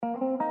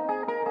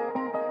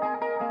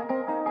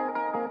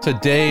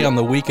Today on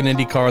the Week in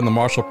IndyCar and the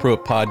Marshall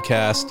Pruitt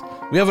podcast,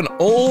 we have an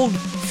old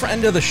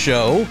friend of the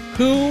show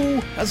who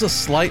has a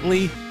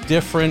slightly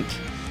different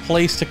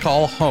place to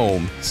call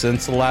home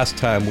since the last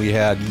time we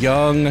had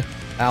young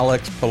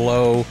Alex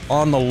Palou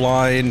on the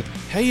line.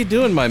 How you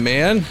doing, my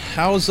man?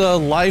 How's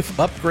life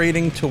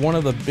upgrading to one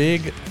of the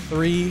big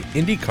three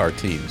IndyCar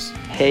teams?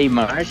 Hey,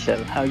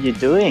 Marshall, how you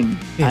doing?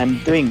 I'm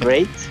doing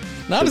great.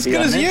 Not as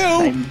good as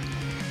you.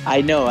 I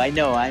know.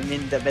 I'm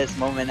in the best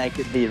moment I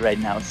could be right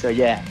now. So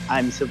yeah,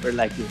 I'm super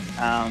lucky.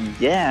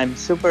 I'm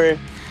super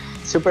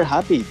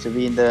happy to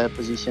be in the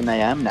position I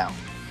am now.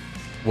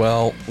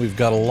 Well, we've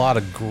got a lot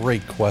of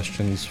great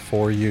questions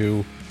for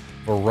you,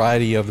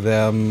 variety of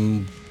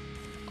them,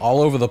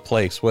 all over the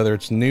place, whether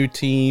it's new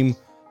team,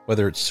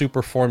 whether it's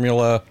super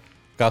formula,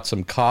 got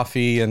some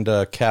coffee and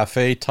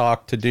cafe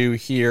talk to do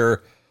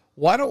here.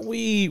 Why don't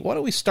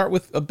we start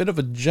with a bit of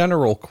a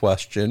general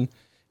question?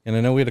 And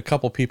I know we had a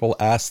couple people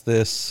ask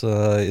this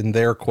in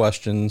their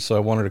questions, so I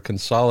wanted to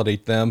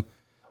consolidate them.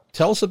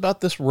 Tell us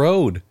about this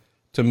road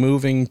to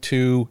moving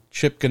to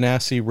Chip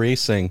Ganassi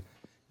Racing.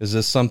 Is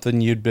this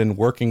something you'd been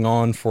working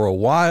on for a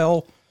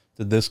while?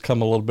 Did this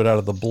come a little bit out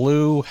of the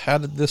blue? How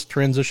did this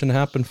transition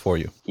happen for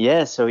you?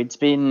 Yeah, so it's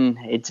been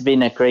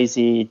a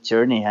crazy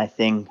journey, I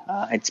think.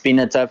 It's been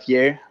a tough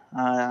year,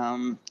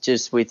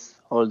 just with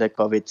all the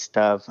COVID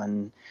stuff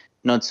and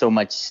not so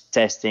much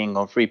testing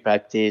or free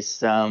practice,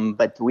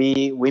 but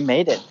we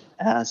made it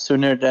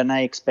sooner than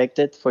I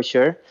expected, for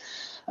sure.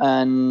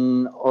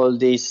 And all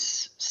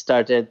this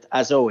started,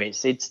 as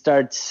always, it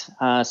starts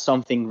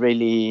something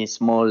really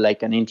small,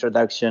 like an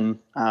introduction.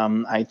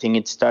 I think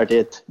it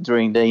started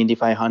during the Indy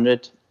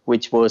 500,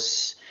 which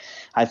was,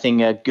 I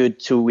think, a good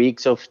 2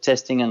 weeks of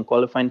testing and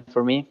qualifying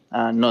for me.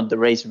 Not the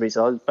race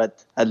result,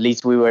 but at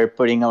least we were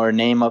putting our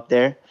name up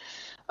there.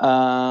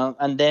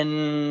 And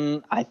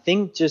then I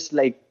think just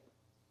like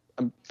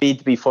a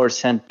bit before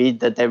St. Pete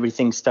that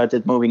everything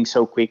started moving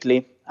so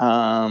quickly.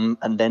 And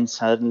then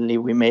suddenly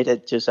we made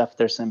it just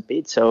after St.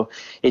 Pete. So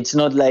it's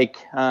not like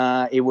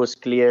it was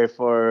clear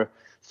for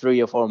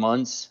 3 or 4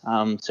 months.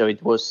 So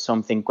it was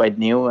something quite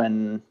new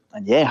and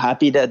yeah,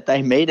 happy that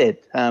I made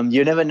it.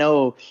 You never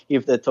know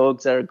if the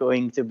talks are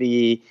going to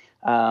be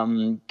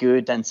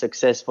good and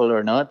successful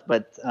or not.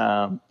 But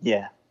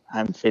yeah,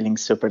 I'm feeling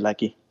super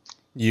lucky.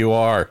 You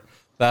are.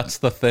 That's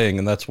the thing,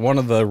 and that's one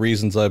of the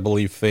reasons I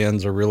believe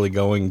fans are really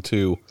going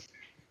to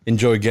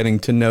enjoy getting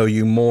to know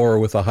you more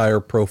with a higher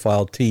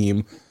profile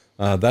team.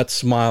 That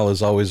smile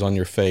is always on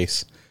your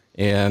face.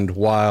 And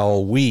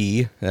while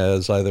we,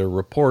 as either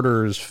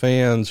reporters,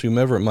 fans,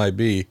 whomever it might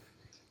be,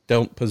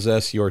 don't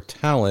possess your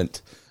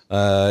talent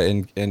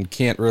and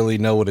can't really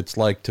know what it's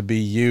like to be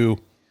you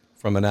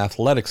from an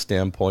athletic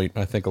standpoint,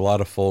 I think a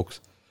lot of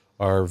folks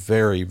are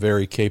very,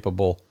 very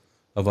capable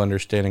of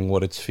understanding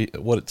what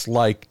it's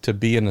like to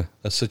be in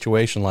a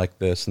situation like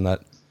this, and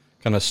that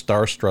kind of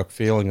starstruck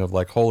feeling of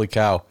like, holy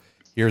cow,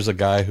 here's a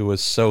guy who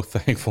is so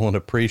thankful and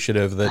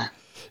appreciative that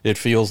it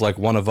feels like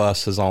one of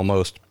us has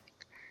almost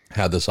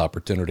had this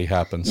opportunity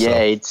happen. Yeah,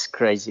 so. It's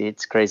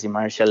crazy,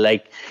 Marshall.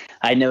 Like,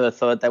 I never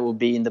thought I would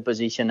be in the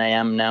position I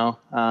am now,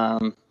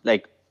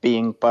 like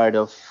being part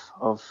of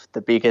the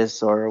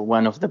biggest or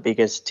one of the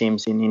biggest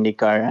teams in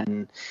IndyCar.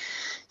 And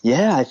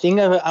yeah, I think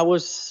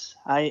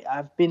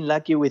I've been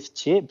lucky with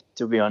Chip,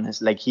 to be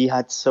honest. Like, he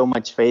had so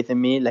much faith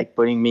in me, like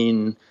putting me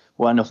in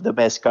one of the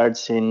best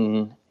cards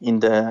in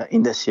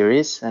the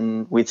series,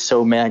 and with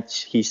so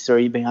much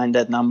history behind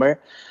that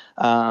number.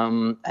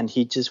 And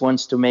he just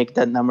wants to make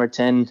that number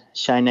 10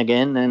 shine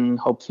again, and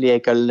hopefully I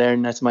can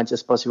learn as much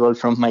as possible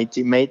from my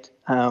teammate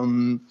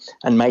and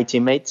my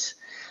teammates,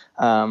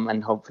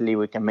 and hopefully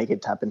we can make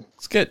it happen.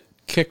 Let's get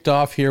kicked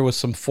off here with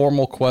some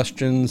formal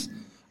questions.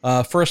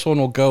 First one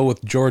will go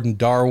with Jordan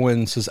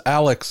Darwin. Says,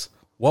 Alex,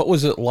 what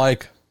was it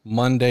like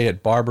Monday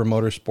at Barber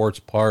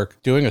Motorsports Park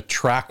doing a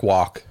track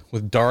walk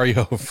with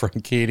Dario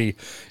Franchitti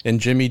and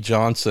Jimmy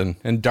Johnson?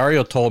 And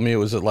Dario told me it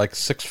was at like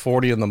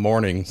 6:40 in the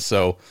morning.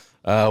 So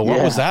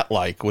what was that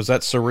like? Was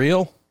that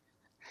surreal?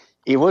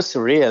 It was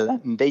surreal.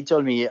 They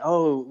told me,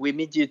 oh, we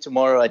meet you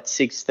tomorrow at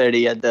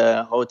 6:30 at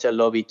the hotel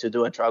lobby to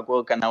do a track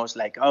walk. And I was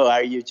like, oh,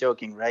 are you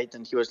joking, right?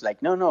 And he was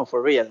like, no,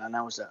 for real. And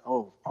I was like,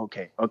 oh,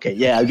 okay.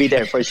 Yeah, I'll be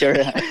there for sure.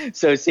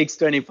 So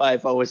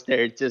 6:25, I was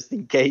there just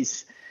in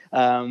case.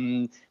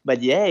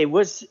 But yeah, it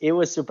was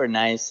super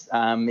nice.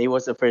 It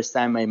was the first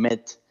time I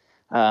met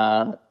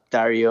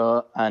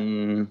Dario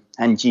and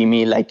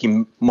Jimmy, like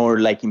more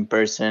in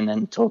person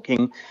and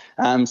talking.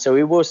 So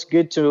it was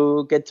good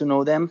to get to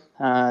know them,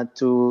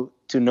 to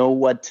know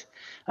what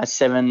a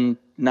 7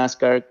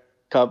 NASCAR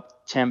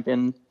Cup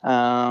champion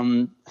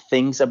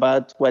thinks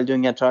about while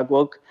doing a track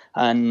walk.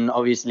 And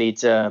obviously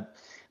it's a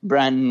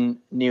brand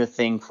new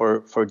thing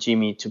for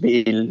Jimmy to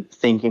be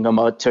thinking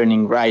about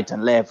turning right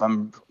and left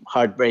and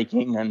hard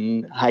braking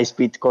and high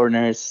speed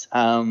corners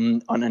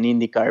on an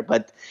IndyCar.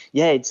 But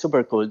yeah, it's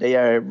super cool. They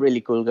are really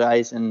cool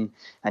guys, and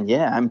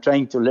yeah, I'm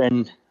trying to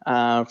learn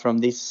from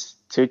these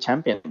 2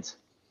 champions.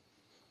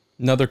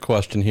 Another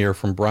question here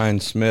from Brian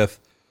Smith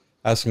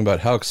asking about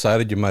how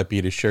excited you might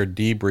be to share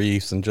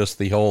debriefs and just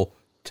the whole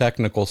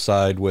technical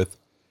side with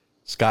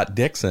Scott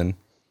Dixon,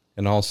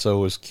 and also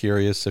was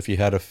curious if you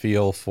had a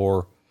feel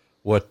for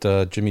what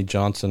Jimmy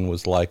Johnson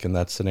was like in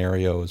that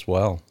scenario as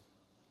well.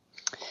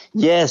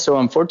 Yeah, so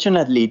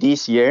unfortunately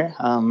this year,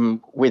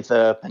 with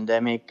the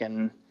pandemic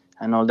and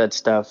all that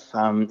stuff,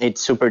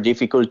 it's super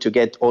difficult to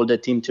get all the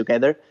team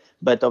together.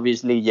 But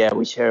obviously, yeah,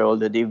 we share all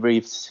the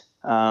debriefs,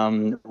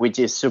 which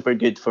is super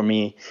good for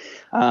me.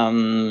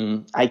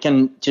 I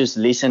can just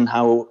listen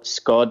how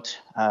Scott,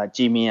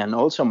 Jimmy, and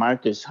also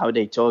Marcus, how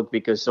they talk,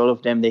 because all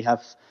of them, they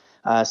have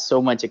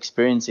so much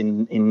experience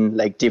in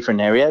like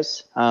different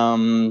areas.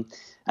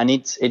 And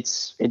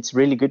it's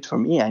really good for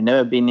me. I've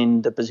never been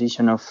in the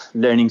position of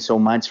learning so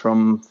much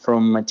from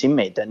a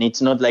teammate. And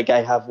it's not like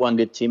I have one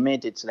good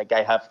teammate. It's like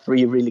I have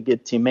three really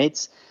good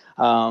teammates,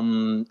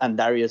 and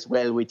Dario as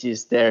well, which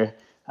is there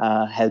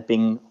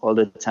helping all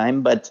the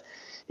time. But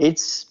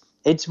it's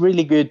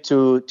really good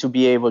to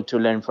be able to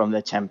learn from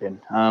the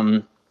champion.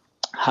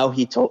 How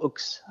he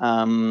talks,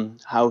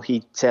 how he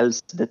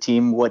tells the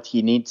team what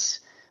he needs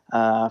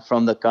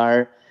from the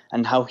car,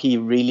 and how he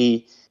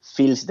really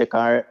feels the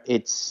car.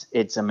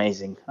 It's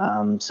amazing.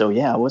 So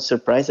yeah, I was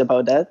surprised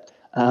about that.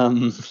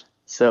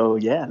 So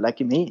yeah,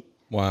 lucky me.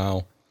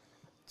 Wow.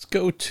 Let's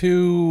go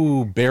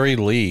to Barry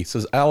Lee. It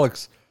says,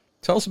 Alex,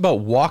 tell us about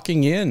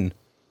walking in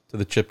to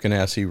the Chip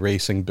Ganassi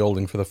Racing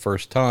building for the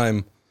first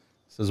time.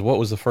 It says, what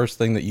was the first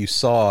thing that you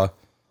saw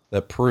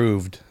that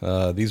proved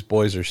these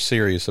boys are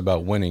serious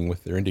about winning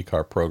with their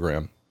IndyCar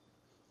program?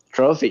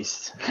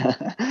 Trophies.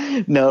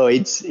 No,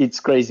 it's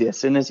crazy. As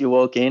soon as you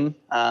walk in,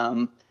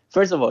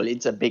 first of all,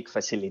 it's a big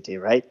facility,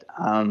 right?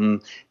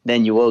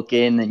 Then you walk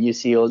in and you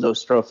see all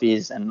those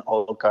trophies and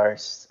all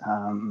cars,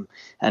 and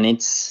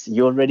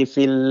you already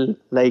feel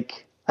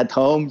like at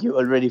home. You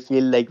already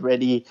feel like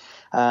ready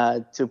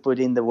to put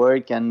in the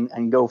work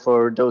and go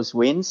for those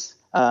wins.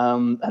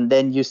 And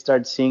then you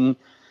start seeing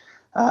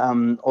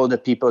all the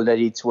people that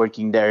it's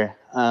working there.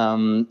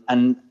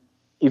 And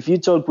if you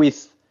talk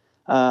with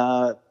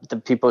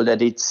the people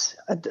that it's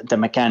the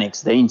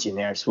mechanics, the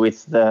engineers,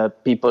 with the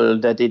people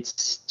that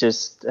it's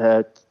just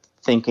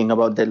thinking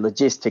about the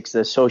logistics,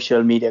 the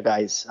social media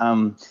guys,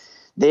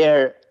 they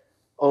are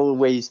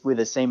always with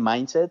the same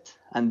mindset,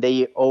 and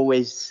they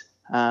always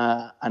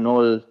and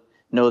all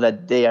know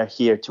that they are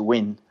here to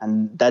win,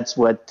 and that's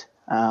what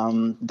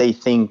they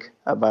think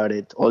about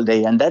it all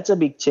day. And that's a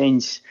big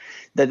change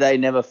that I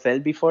never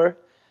felt before.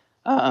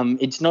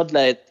 It's not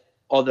like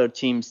other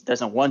teams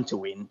doesn't want to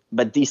win,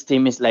 but this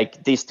team is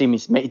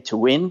made to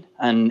win,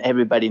 and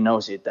everybody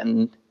knows it,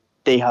 and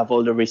they have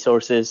all the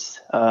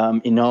resources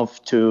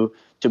enough to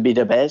be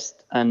the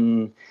best.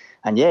 And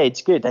yeah,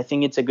 it's good. I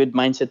think it's a good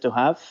mindset to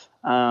have,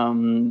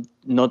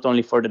 not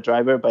only for the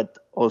driver but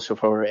also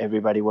for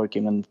everybody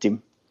working on the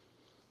team.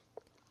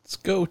 Let's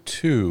go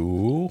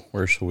to,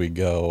 where shall we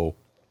go?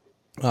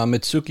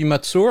 Mitsuki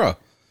Matsura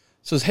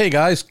says, hey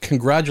guys,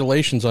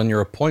 congratulations on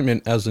your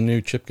appointment as the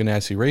new Chip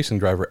Ganassi Racing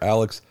driver.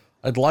 Alex,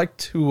 I'd like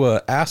to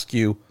ask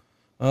you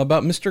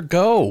about Mr.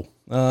 Go,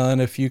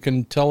 and if you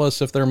can tell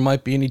us if there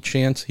might be any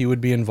chance he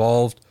would be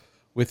involved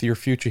with your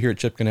future here at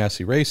Chip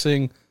Ganassi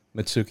Racing.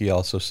 Mitsuki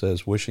also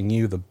says, wishing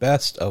you the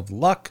best of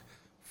luck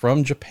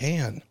from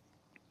Japan.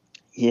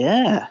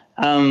 Yeah.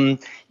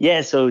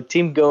 So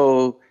Team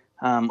Go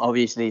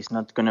obviously is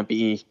not going to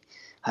be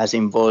as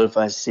involved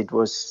as it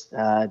was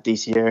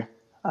this year.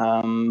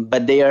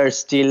 But they are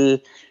still,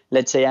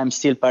 let's say I'm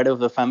still part of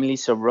the family.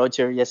 So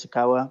Roger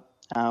Yasukawa,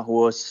 who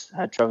was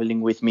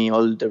traveling with me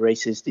all the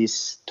races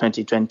this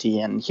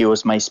 2020, and he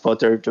was my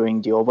spotter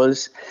during the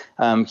ovals.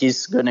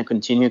 He's going to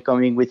continue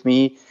coming with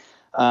me.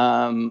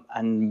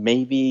 And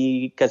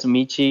maybe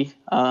Kazumichi,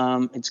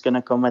 it's going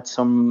to come at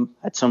some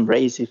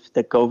race if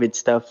the COVID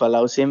stuff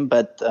allows him.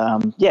 But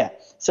yeah,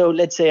 so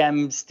let's say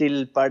I'm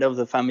still part of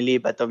the family,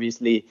 but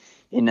obviously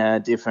in a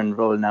different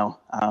role now.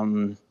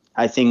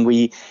 I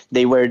think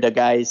they were the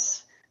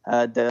guys,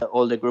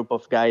 all the group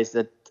of guys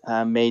that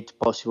made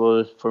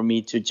possible for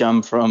me to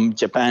jump from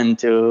Japan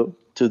to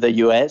the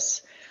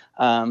US.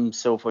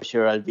 So for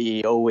sure, I'll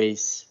be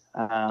always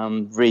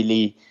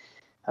really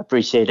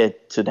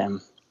appreciated to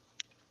them.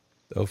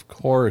 Of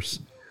course.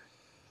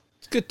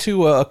 Let's get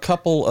to a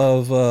couple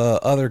of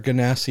other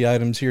Ganassi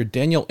items here.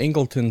 Daniel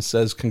Ingleton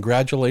says,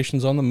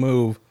 congratulations on the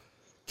move.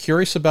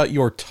 Curious about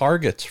your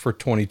targets for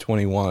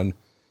 2021.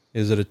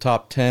 Is it a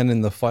top 10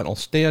 in the final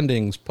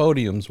standings,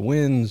 podiums,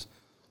 wins?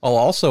 I'll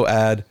also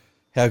add,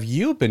 have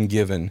you been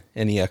given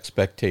any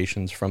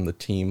expectations from the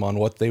team on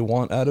what they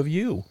want out of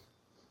you?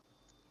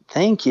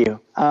 Thank you.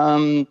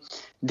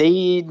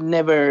 They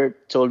never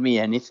told me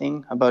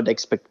anything about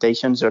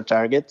expectations or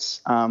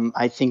targets.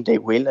 I think they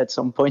will at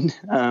some point,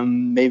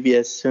 maybe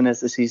as soon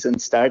as the season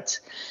starts.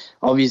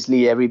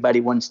 Obviously,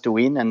 everybody wants to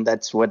win, and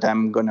that's what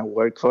I'm going to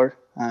work for.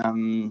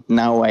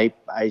 Now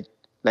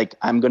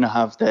I'm going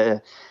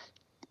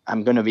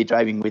to be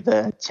driving with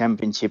the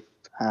championship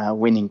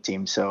winning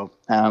team. So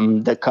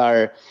the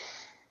car,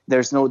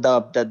 there's no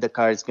doubt that the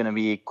car is going to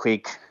be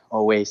quick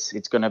always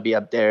it's gonna be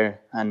up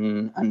there,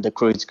 and the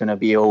crew is gonna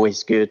be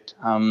always good.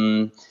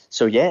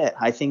 So yeah,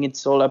 I think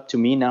it's all up to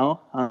me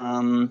now.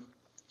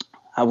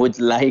 I would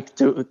like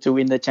to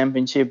win the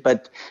championship,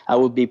 but I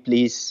would be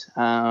pleased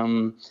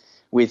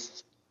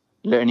with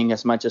learning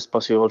as much as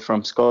possible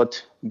from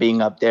Scott,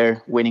 being up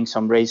there, winning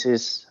some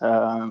races,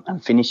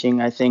 and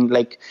finishing. I think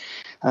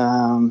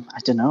I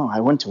don't know. I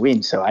want to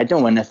win, so I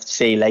don't want to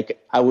say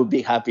I would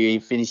be happy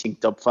finishing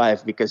top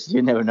 5, because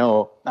you never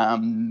know.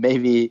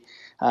 Maybe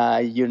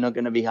you're not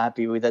going to be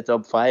happy with a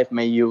top 5.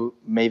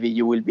 Maybe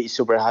you will be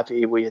super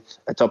happy with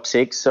a top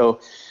 6. So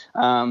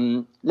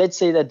let's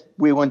say that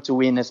we want to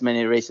win as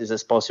many races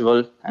as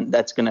possible, and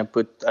that's going to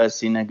put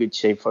us in a good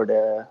shape for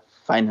the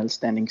final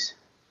standings.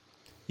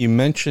 You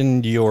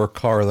mentioned your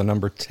car, the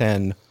number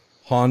 10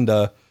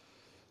 Honda.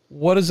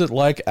 What is it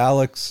like,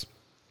 Alex,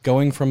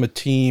 going from a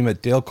team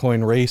at Dale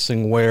Coyne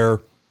Racing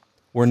where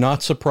we're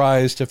not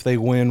surprised if they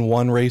win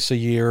 1 race a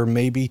year,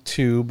 maybe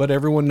 2, but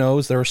everyone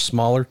knows they're a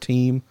smaller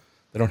team.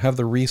 They don't have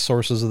the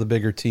resources of the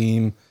bigger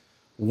team.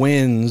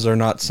 Wins are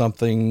not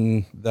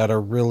something that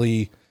are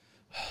really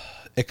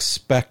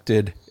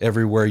expected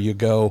everywhere you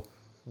go.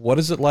 What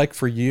is it like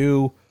for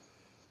you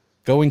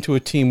going to a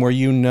team where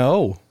you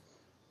know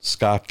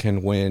Scott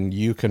can win,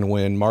 you can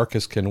win,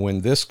 Marcus can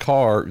win, these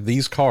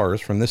cars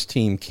from this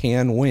team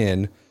can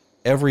win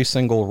every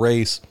single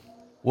race?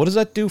 What does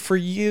that do for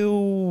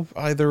you,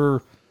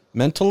 either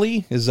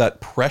mentally? Is that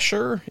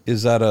pressure?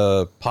 Is that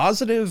a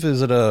positive?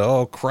 Is it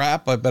oh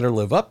crap, I better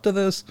live up to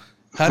this?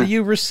 How do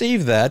you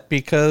receive that?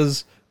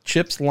 Because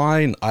Chip's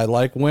line, I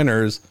like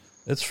winners,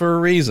 it's for a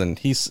reason.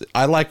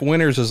 I like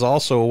winners is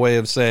also a way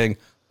of saying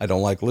I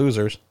don't like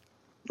losers.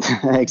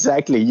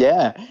 Exactly,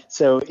 yeah.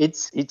 So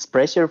it's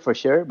pressure for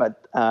sure,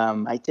 but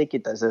I take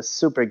it as a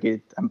super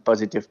good and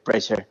positive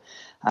pressure.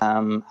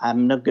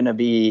 I'm not going to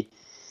be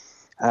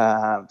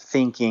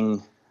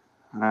thinking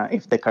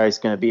if the car is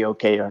going to be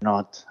okay or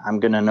not.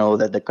 I'm going to know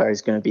that the car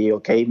is going to be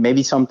okay.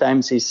 Maybe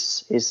sometimes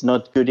it's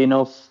not good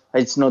enough.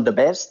 It's not the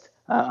best,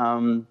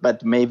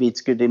 but maybe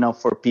it's good enough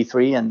for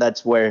P3, and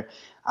that's where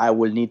I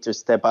will need to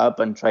step up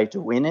and try to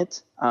win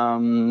it.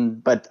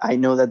 But I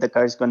know that the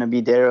car is going to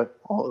be there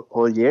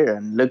all year.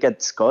 And look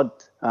at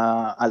Scott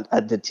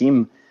at the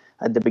team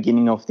at the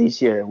beginning of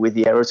this year with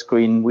the aero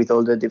screen, with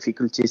all the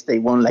difficulties. They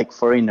won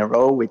 4 in a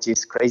row, which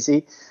is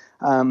crazy.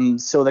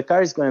 So the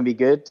car is going to be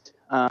good.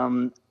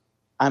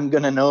 I'm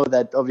going to know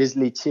that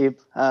obviously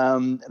Chip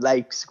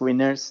likes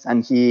winners,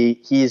 and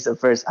he is the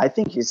first. I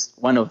think he's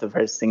one of the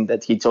first things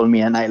that he told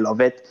me, and I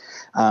love it.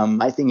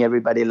 I think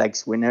everybody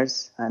likes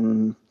winners,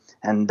 and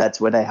that's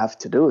what I have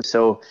to do.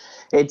 So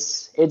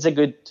it's a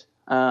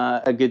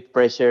good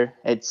pressure.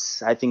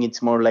 I think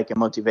it's more like a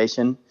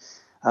motivation.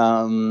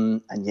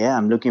 And yeah,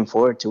 I'm looking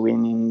forward to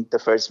winning the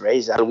first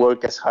race. I'll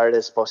work as hard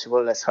as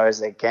possible, as hard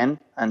as I can,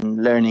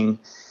 and learning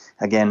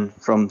again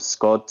from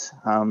Scott.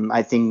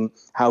 I think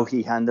how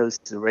he handles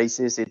the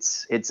races,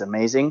 it's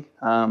amazing.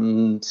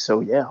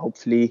 So yeah,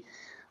 hopefully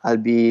I'll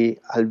be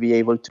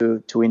able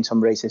to win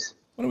some races.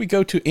 Why don't we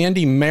go to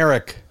Andy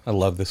Merrick? I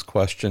love this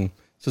question. It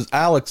says,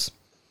 Alex,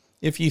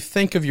 if you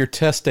think of your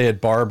test day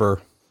at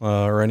Barber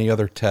or any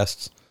other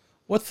tests,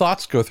 what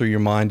thoughts go through your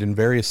mind in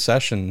various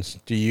sessions?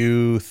 Do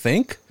you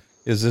think?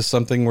 Is this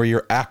something where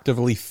you're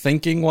actively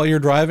thinking while you're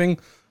driving?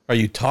 Are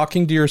you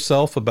talking to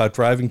yourself about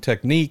driving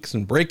techniques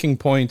and braking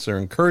points, or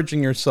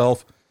encouraging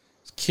yourself?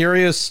 It's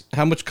curious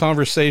how much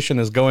conversation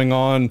is going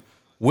on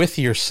with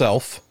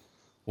yourself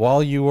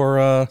while you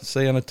are,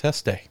 say, on a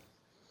test day.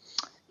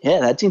 Yeah,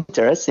 that's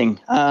interesting.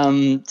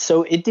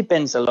 So it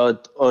depends a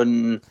lot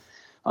on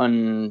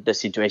the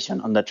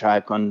situation, on the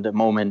track, on the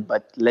moment.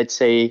 But let's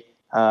say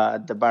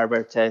the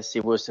Barber test,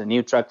 it was a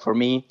new track for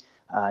me,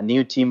 a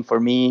new team for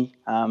me.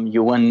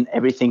 You want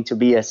everything to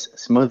be as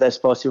smooth as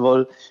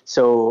possible.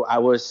 So I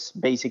was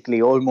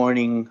basically all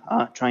morning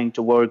trying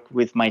to work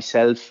with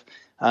myself,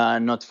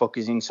 not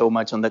focusing so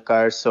much on the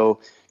car. So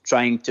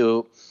trying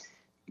to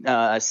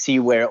see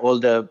where all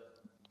the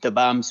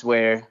bumps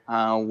were,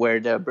 where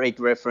the brake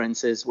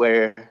references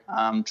were,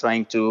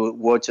 trying to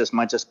watch as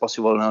much as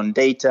possible on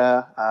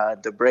data,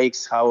 the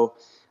brakes, how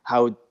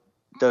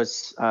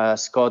does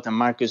Scott and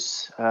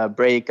Marcus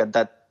brake at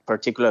that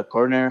particular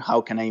corner,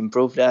 how can I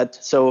improve that?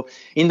 So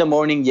in the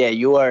morning, yeah,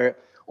 you are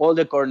all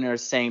the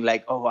corners saying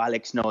oh,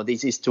 Alex, no,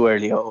 this is too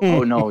early.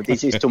 Oh no,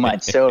 this is too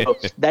much. So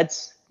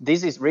this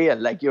is real.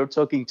 You're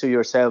talking to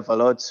yourself a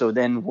lot. So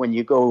then when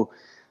you go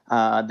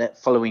that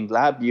following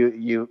lap,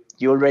 you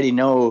already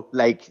know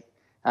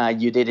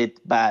you did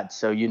it bad,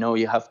 so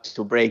you have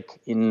to brake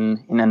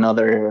in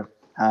another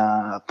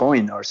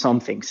point or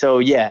something. So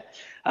yeah,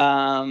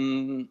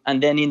 and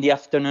then in the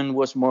afternoon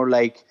was more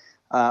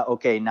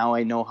okay, now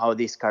I know how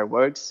this car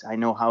works. I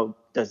know how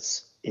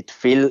does it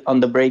feel on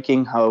the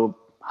braking, how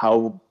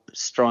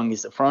strong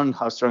is the front,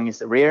 how strong is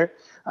the rear,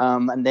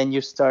 and then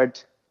you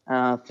start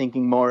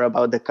thinking more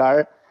about the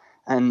car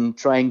and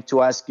trying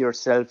to ask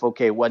yourself,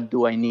 okay, what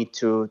do I need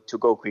to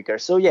go quicker?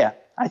 So yeah,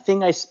 I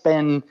think I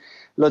spend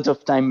lot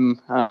of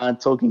time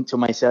talking to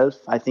myself.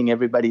 I think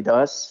everybody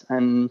does,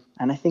 and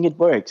I think it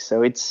works.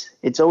 So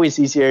it's always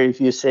easier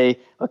if you say,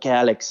 okay,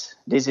 Alex,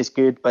 this is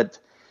good, but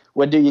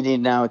what do you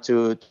need now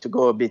to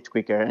go a bit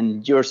quicker?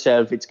 And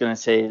yourself, it's going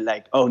to say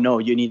like, oh no,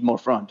 you need more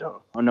front.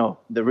 Or, oh no,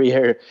 the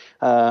rear,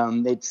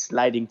 it's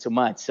sliding too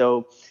much.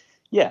 So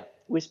yeah,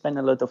 we spend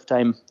a lot of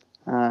time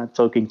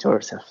talking to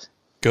ourselves.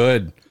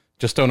 Good.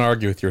 Just don't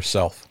argue with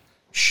yourself.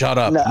 Shut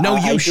up. No,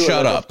 you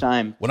shut up.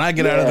 When I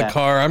get out of the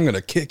car, I'm going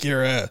to kick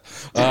your ass.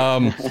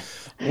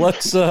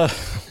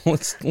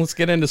 Let's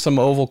get into some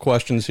oval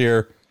questions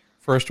here.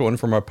 First one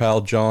from our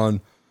pal John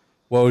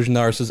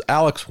Wojnar says,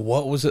 Alex,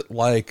 what was it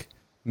like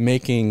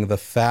making the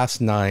Fast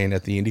 9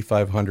 at the Indy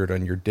 500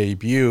 on your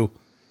debut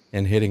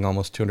and hitting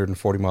almost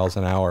 240 miles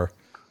an hour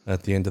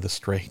at the end of the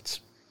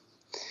straights?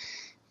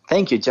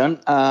 Thank you, John.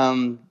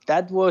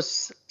 That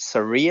was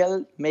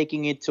surreal,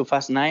 making it to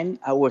Fast 9.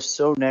 I was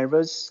so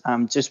nervous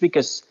just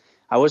because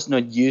I was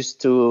not used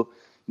to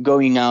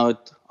going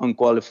out on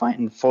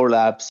qualifying 4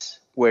 laps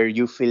where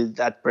you feel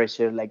that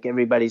pressure, like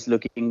everybody's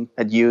looking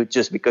at you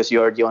just because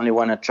you're the only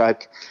one at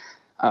track.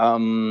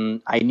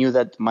 I knew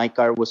that my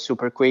car was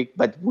super quick,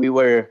 but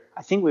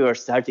I think we were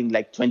starting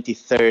like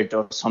 23rd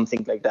or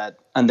something like that.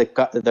 And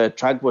the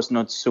track was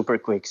not super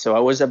quick. So I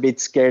was a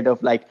bit scared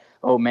of like,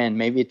 oh man,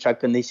 maybe track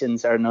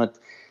conditions are not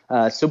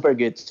super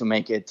good to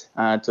make it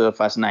to the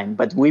Fast 9.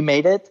 But we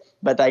made it,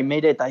 but I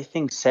made it, I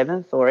think,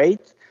 7th or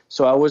 8th.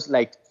 So I was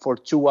like for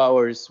 2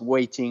 hours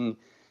waiting,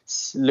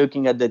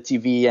 looking at the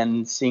TV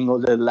and seeing all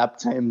the lap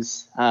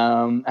times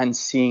and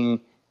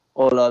seeing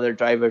all other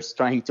drivers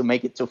trying to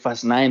make it to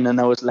Fast 9. And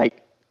I was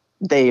like,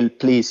 Dale,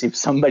 please, if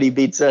somebody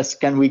beats us,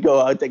 can we go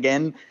out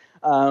again?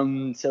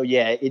 So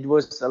yeah, it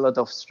was a lot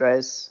of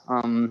stress.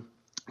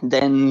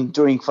 Then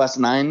during Fast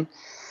 9,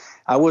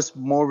 I was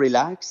more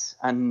relaxed,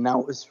 and I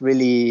was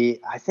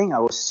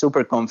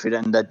super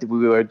confident that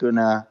we were going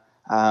to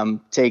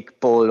take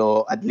pole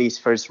or at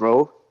least first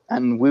row,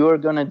 and we were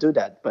going to do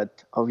that.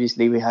 But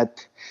obviously we had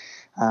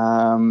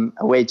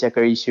a weight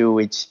checker issue,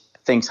 which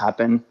things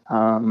happen.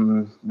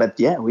 But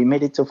yeah, we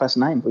made it to Fast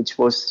 9, which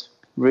was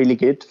really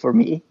good for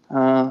me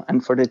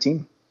and for the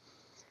team.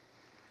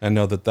 I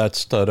know that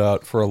stood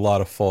out for a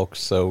lot of folks.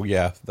 So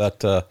yeah,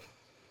 it's a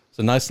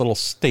nice little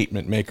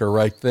statement maker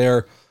right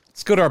there.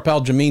 Let's go to our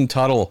pal Jameen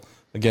Tuttle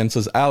again.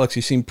 Says, Alex,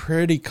 you seem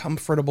pretty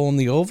comfortable in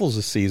the ovals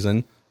this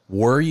season.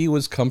 Were you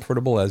as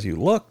comfortable as you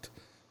looked?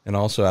 And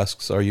also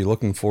asks, are you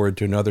looking forward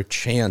to another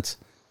chance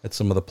at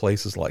some of the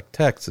places like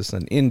Texas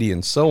and Indy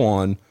and so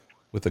on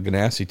with the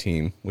Ganassi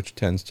team, which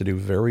tends to do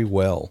very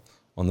well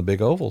on the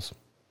big ovals?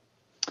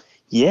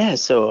 Yeah,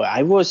 so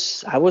I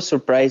was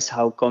surprised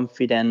how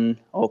confident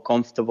or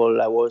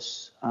comfortable I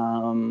was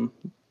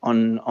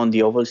on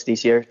the ovals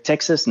this year.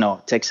 Texas,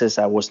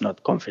 I was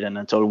not confident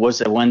at all. It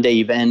was a one-day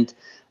event.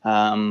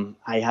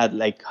 I had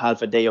like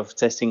half a day of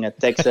testing at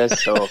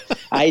Texas, so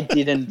I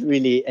didn't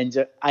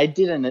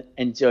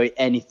enjoy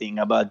anything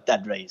about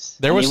that race.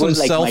 There was some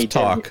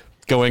self-talk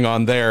going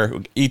on there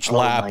each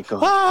lap. Oh my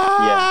God.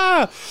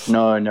 Ah! Yeah.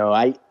 No.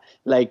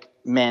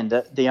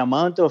 The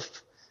amount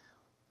of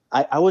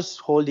I was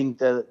holding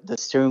the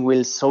steering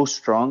wheel so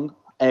strong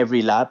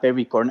every lap,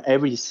 every corner,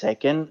 every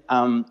second.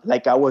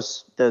 Like I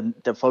was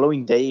the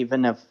following day,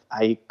 even if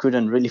I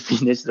couldn't really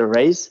finish the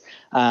race,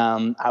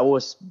 I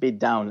was beat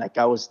down, like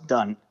I was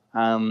done.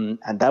 And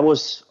that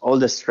was all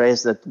the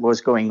stress that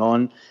was going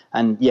on.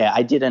 And yeah,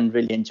 I didn't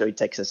really enjoy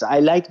Texas. I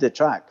liked the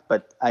track,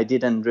 but I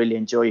didn't really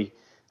enjoy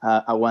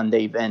a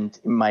one-day event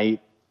in my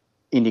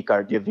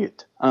IndyCar debut.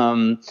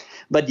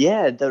 But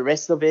yeah, the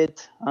rest of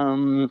it,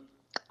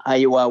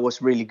 Iowa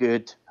was really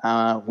good.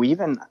 We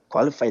even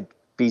qualified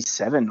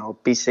P7 or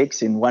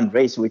P6 in one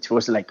race, which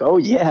was like, oh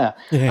yeah.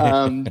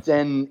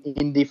 Then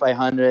Indy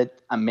 500,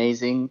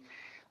 amazing.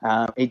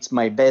 It's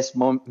my best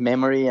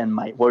memory and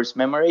my worst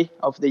memory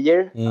of the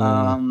year.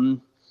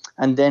 And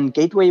then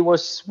Gateway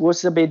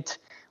was a bit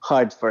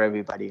hard for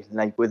everybody.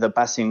 Like with the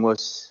passing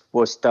was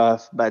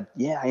tough. But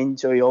yeah, I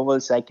enjoy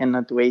ovals. I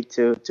cannot wait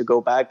to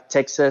go back.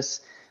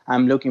 Texas,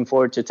 I'm looking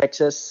forward to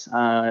Texas.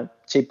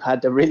 Chip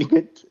had a really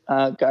good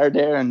car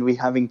there, and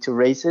we're having 2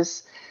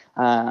 races.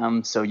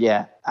 So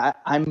yeah,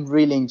 I'm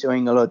really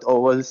enjoying a lot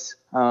ovals.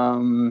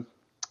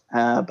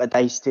 But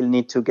I still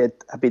need to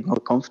get a bit more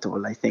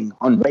comfortable, I think,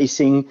 on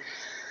racing.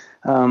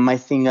 I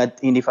think at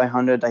Indy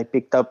 500, I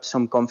picked up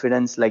some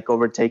confidence, like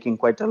overtaking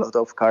quite a lot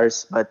of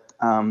cars, but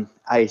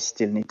I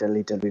still need a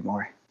little bit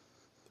more.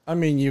 I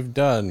mean, you've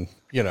done,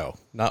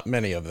 not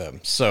many of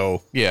them.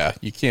 So, yeah,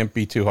 you can't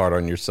be too hard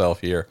on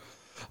yourself here.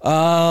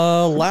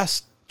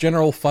 Last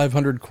general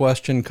 500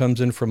 question comes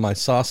in from my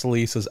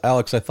Saucily. Says,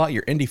 Alex, I thought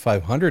your Indy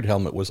 500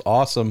 helmet was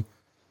awesome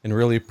and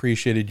really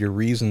appreciated your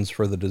reasons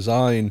for the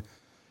design.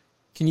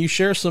 Can you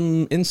share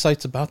some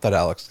insights about that,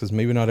 Alex? Because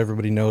maybe not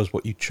everybody knows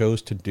what you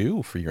chose to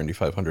do for your Indy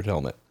 500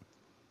 helmet.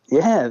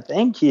 Yeah,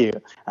 thank you.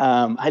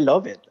 I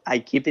love it. I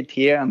keep it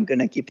here. I'm going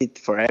to keep it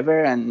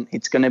forever. And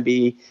it's going to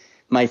be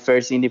my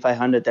first Indy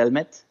 500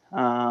 helmet.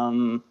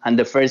 And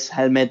the first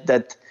helmet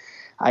that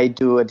I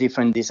do a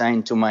different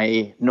design to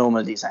my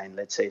normal design,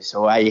 let's say.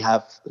 So I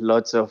have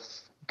lots of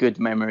good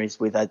memories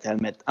with that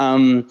helmet.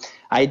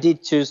 I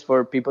did choose,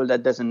 for people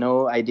that doesn't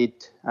know, I did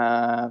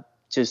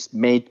just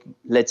made,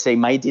 let's say,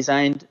 my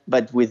design,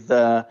 but with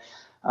an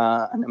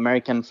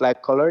American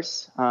flag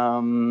colors,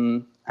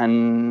 and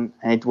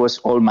it was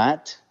all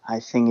matte. I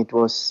think it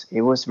was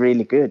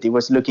really good. It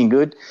was looking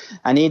good,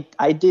 and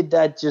I did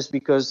that just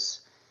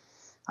because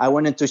I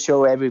wanted to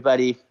show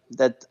everybody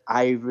that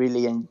I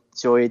really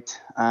enjoyed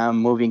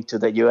moving to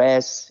the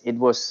US. It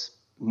was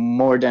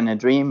more than a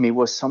dream. It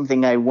was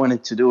something I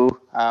wanted to do,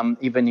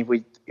 even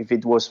if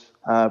it was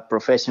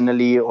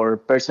professionally or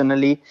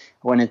personally.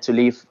 I wanted to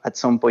live at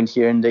some point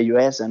here in the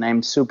US, and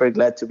I'm super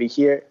glad to be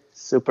here.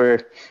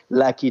 Super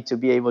lucky to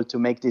be able to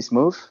make this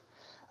move.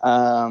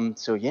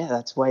 So yeah,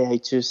 that's why I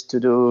choose to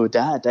do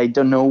that. I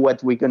don't know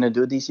what we're gonna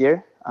do this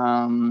year.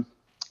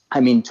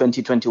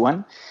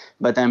 2021,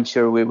 but I'm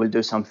sure we will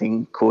do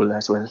something cool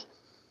as well.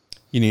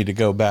 You need to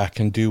go back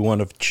and do one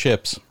of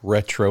Chip's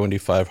retro Indy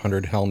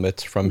 500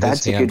 helmets from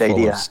his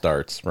handful of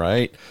starts,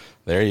 right?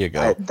 There you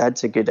go.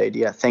 That's a good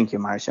idea. Thank you,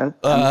 Marshall.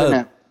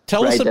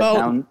 Tell us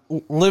about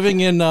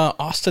living in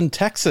Austin,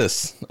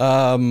 Texas.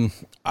 I'm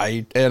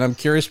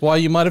curious why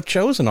you might have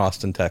chosen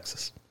Austin,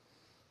 Texas.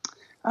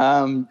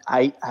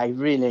 I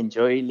really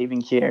enjoy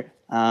living here.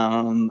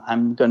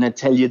 I'm going to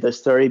tell you the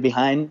story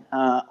behind.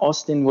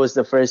 Austin was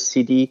the first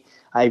city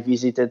I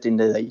visited in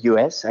the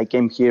US. I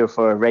came here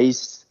for a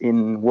race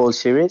in World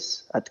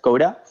Series at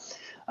Coda,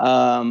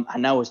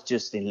 and I was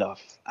just in love.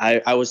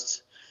 I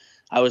was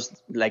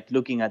like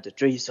looking at the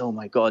trees. Oh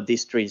my God,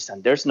 these trees!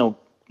 And there's not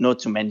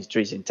too many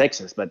trees in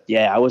Texas, but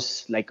yeah, I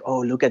was like,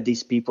 oh, look at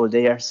these people.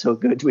 They are so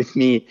good with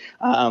me.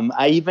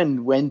 I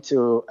even went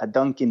to a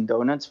Dunkin'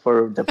 Donuts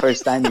for the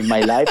first time in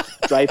my life,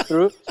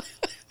 drive-through.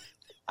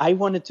 I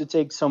wanted to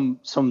take some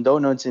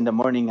donuts in the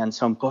morning and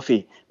some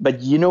coffee.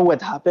 But you know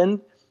what happened?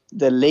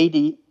 The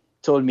lady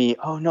told me,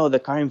 oh, no, the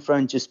car in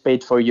front just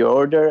paid for your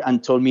order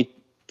and told me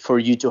for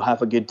you to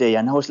have a good day.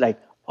 And I was like,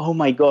 oh,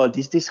 my God,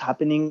 is this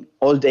happening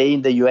all day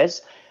in the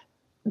U.S.?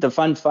 The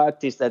fun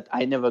fact is that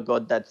I never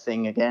got that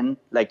thing again.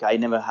 Like, I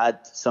never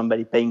had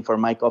somebody paying for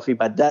my coffee.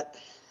 But that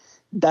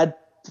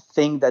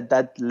thing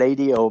that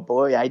lady or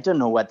boy, I don't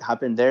know what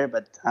happened there,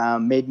 but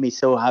made me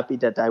so happy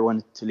that I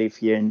wanted to live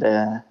here in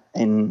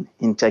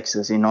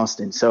Texas, in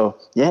Austin. So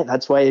yeah,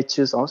 that's why I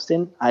choose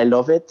Austin. I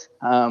love it.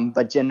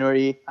 But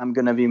January, I'm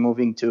gonna be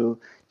moving to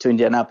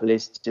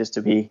Indianapolis just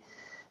to be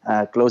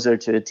closer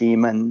to the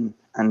team and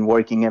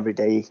working every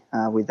day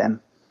with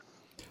them.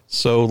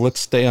 So let's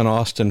stay on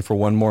Austin for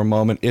one more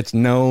moment. It's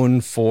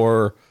known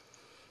for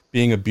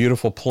being a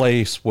beautiful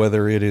place,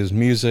 whether it is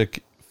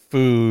music,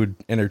 food,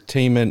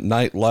 entertainment,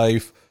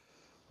 nightlife.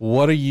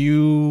 What have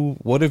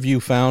you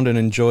found and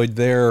enjoyed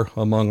there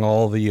among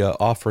all the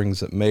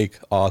offerings that make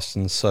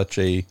Austin such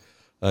a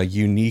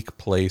unique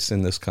place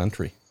in this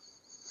country?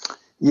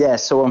 Yeah,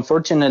 so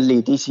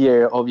unfortunately this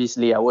year,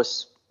 obviously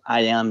I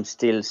am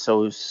still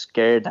so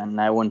scared,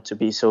 and I want to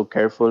be so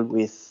careful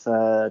with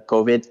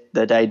COVID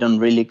that I don't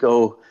really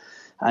go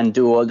and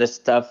do all the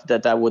stuff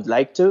that I would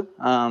like to.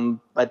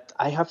 But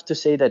I have to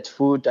say that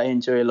food, I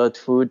enjoy a lot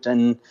of food,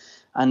 and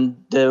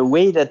the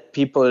way that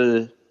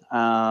people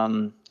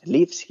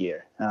lives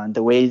here,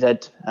 the way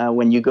that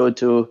when you go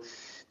to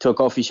a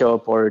coffee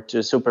shop or to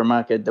a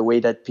supermarket, the way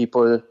that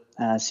people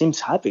seems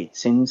happy,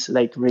 seems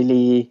like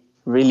really,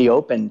 really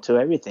open to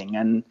everything.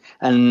 And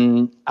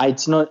I'm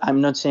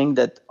not saying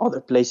that other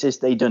places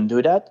they don't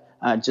do that,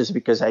 just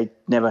because I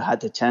never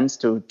had the chance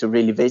to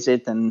really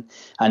visit and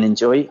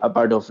enjoy a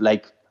part of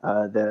like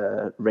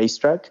the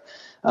racetrack.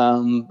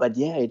 But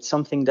yeah, it's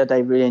something that I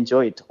really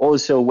enjoyed.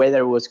 Also,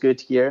 weather was good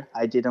here.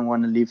 I didn't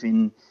want to live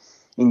in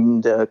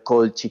the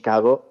cold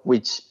Chicago,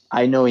 which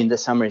I know in the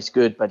summer is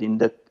good, but in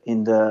the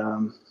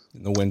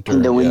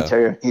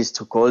winter is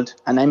too cold.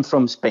 And I'm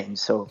from Spain,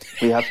 so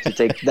we have to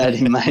take that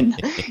in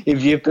mind.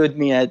 If you put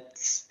me at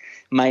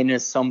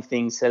minus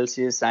something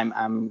Celsius,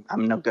 I'm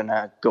not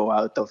gonna go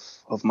out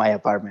of my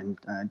apartment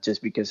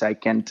just because I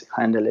can't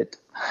handle it.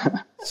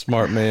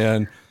 Smart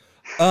man.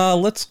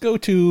 Let's go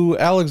to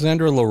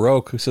Alexandra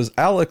LaRoque, who says,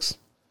 Alex,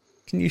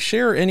 can you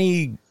share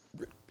any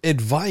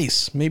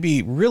advice,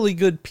 maybe really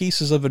good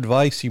pieces of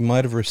advice you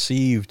might have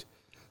received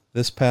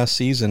this past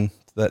season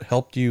that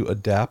helped you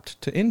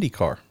adapt to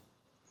IndyCar?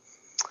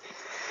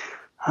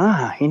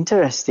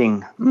 Interesting.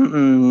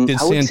 Did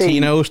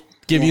Santino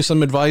give you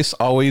some advice?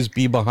 Always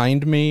be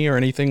behind me or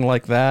anything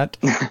like that?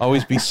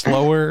 Always be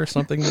slower or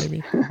something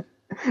maybe?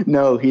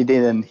 No, he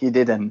didn't. He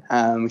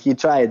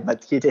tried,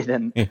 but he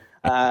didn't.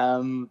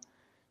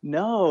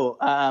 No,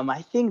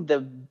 I think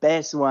the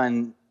best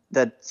one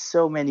that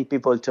so many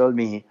people told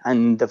me,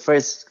 and the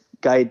first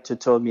guy to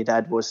tell me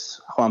that was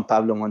Juan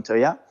Pablo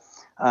Montoya,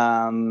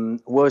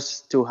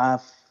 was to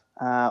have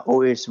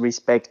always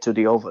respect to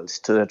the ovals,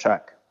 to the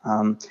track.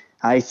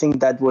 I think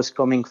that was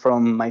coming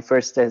from my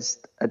first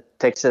test at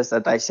Texas,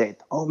 that I said,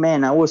 oh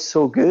man, I was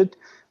so good.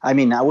 I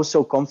mean, I was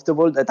so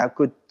comfortable that I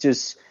could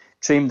just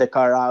trim the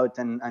car out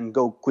and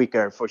go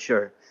quicker for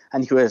sure.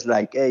 and he was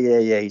like,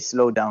 hey,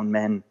 slow down,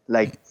 man.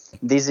 Like,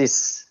 this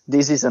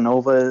is an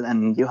oval,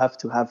 and you have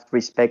to have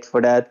respect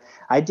for that.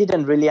 I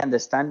didn't really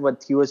understand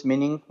what he was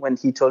meaning when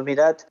he told me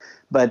that,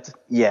 but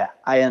yeah,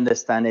 I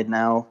understand it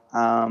now.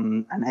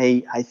 And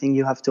I think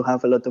you have to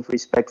have a lot of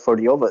respect for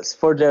the ovals.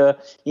 For the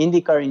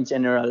IndyCar in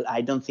general,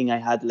 I don't think I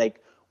had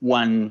like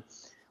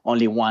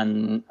only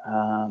one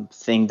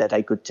thing that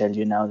I could tell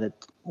you now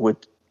that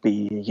would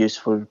be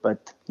useful.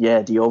 But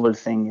yeah, the oval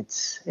thing,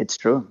 it's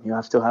true. You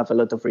have to have a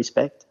lot of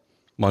respect.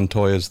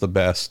 Montoya's the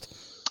best.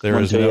 There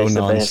is Montoya no is the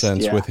nonsense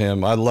best, yeah. with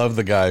him. I love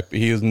the guy.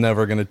 He is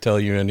never going to tell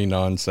you any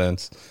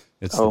nonsense.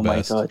 It's the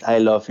best. Oh my God, I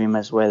love him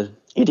as well.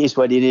 It is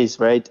what it is,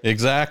 right?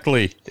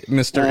 Exactly,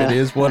 Mr. It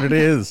is what it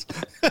is.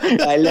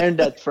 I learned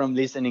that from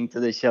listening to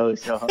the show,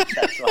 so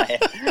that's why.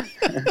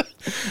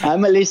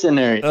 I'm a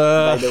listener,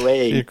 by the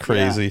way. You're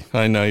crazy.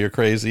 Yeah. I know you're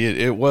crazy.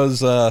 It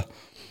was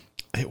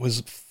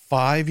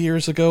 5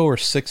 years ago or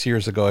 6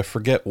 years ago. I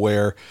forget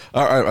where.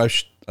 I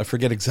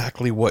forget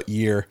exactly what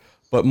year.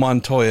 But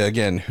Montoya,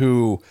 again,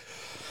 who,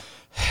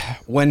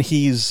 when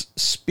he's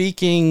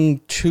speaking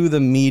to the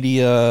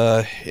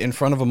media in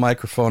front of a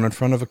microphone, in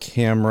front of a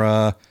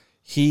camera,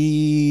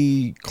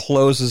 he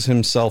closes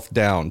himself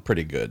down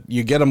pretty good.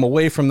 You get him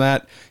away from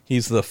that,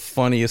 he's the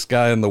funniest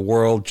guy in the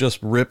world, just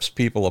rips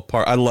people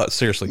apart. I love,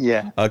 seriously,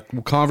 yeah. A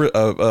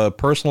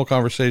personal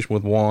conversation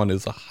with Juan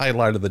is the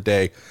highlight of the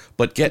day,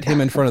 but get him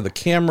in front of the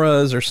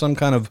cameras or some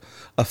kind of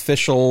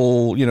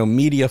official,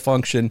 media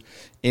function,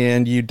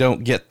 and you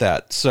don't get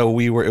that. So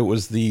it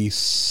was the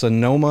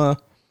Sonoma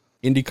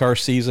IndyCar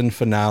season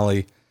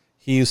finale.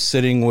 He's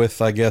sitting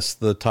with, I guess,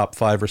 the top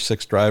 5 or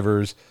 6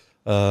 drivers,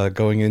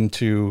 going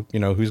into,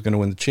 who's going to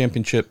win the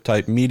championship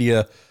type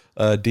media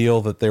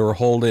deal that they were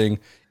holding.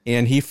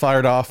 And he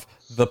fired off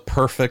the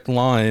perfect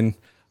line,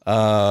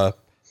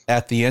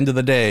 at the end of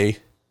the day,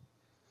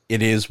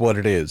 it is what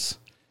it is.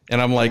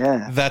 And I'm like,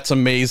 That's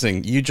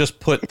amazing. You just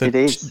put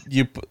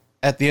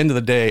at the end of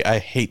the day, I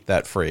hate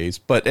that phrase.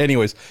 But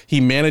anyways, he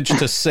managed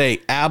to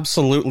say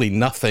absolutely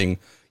nothing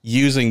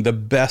using the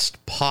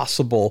best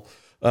possible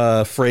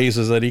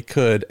phrases that he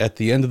could. At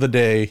the end of the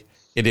day,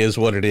 it is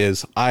what it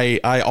is.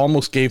 I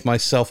almost gave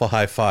myself a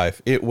high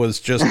five. It was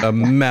just a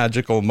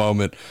magical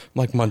moment. I'm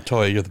like,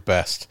 Montoya, you're the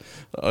best.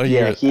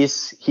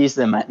 He's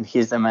the man.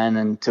 He's the man.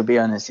 And to be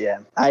honest,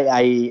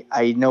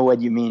 I know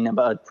what you mean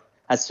about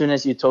as soon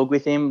as you talk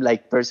with him,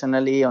 like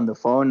personally on the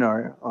phone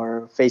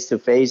or face to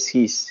face,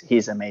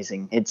 he's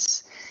amazing.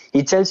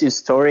 He tells you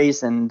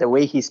stories, and the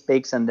way he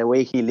speaks and the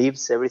way he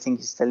lives, everything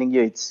he's telling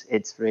you,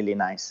 it's really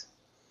nice.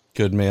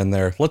 Good man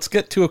there. Let's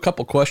get to a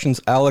couple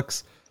questions,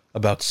 Alex,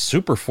 about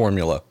Super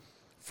Formula.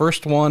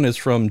 First one is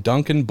from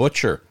Duncan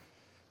Butcher.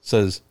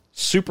 Says,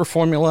 Super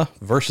Formula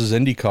versus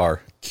IndyCar.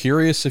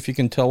 Curious if you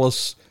can tell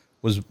us,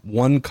 was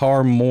one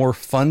car more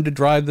fun to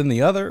drive than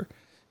the other?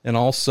 And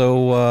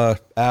also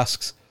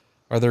asks,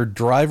 are there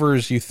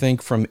drivers you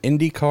think from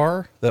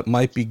IndyCar that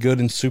might be good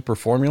in Super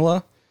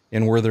Formula?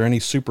 And were there any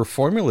Super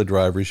Formula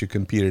drivers you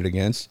competed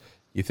against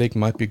you think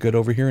might be good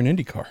over here in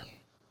IndyCar?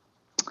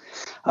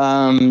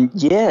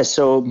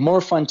 So more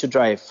fun to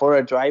drive. For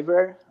a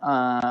driver,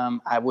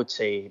 I would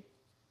say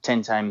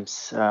 10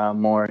 times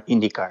more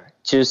IndyCar,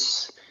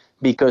 just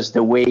because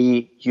the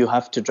way you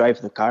have to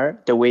drive the car,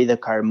 the way the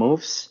car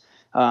moves,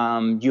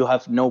 you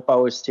have no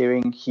power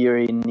steering here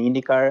in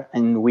IndyCar,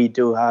 and we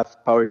do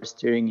have power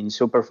steering in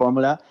Super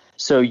Formula.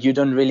 So you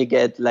don't really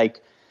get,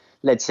 like,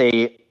 let's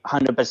say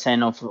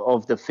 100%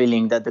 of the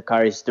feeling that the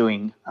car is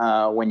doing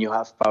when you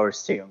have power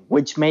steering,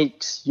 which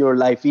makes your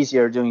life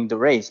easier during the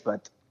race.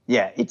 But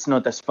yeah, it's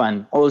not as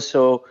fun.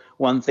 Also,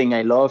 one thing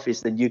I love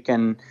is that you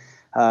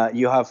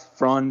have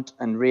front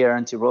and rear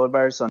anti-roll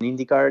bars on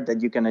IndyCar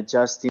that you can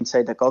adjust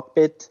inside the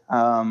cockpit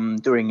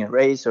during a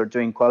race or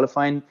during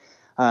qualifying.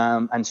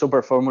 And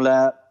Super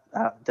Formula,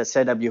 the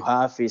setup you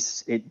have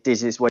this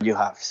is what you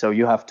have, so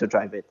you have to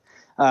drive it.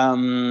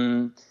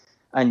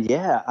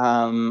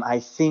 I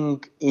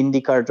think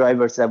IndyCar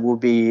drivers that would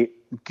be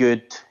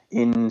good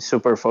in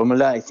Super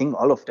Formula, I think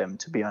all of them,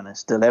 to be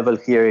honest. The level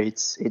here,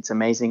 it's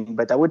amazing.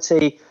 But I would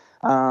say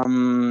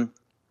Newgarden,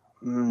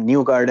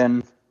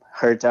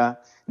 Herta,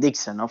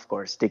 Dixon, of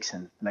course.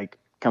 Dixon, like,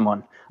 come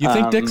on. You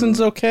think Dixon's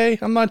okay?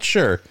 I'm not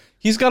sure.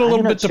 He's got a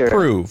little bit to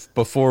prove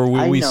before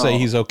we say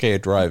he's okay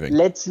at driving.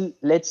 Let's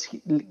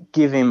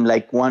give him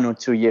like 1 or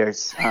 2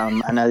 years,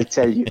 and I'll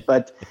tell you.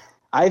 But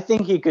I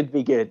think he could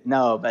be good.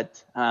 No,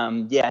 but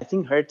I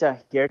think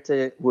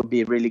Herta would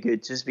be really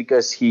good just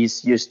because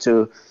he's used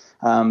to,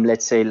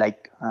 let's say,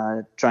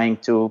 trying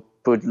to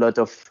put a lot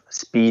of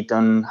speed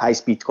on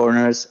high-speed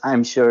corners.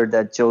 I'm sure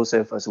that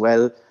Joseph as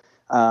well,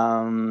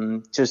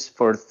 just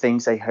for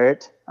things I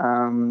heard.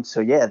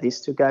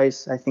 These two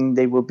guys, I think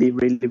they will be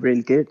really,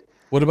 really good.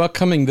 What about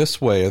coming this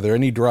way? Are there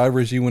any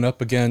drivers you went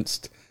up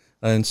against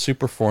in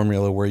Super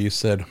Formula where you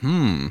said,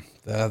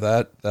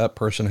 that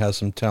person has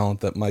some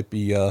talent that might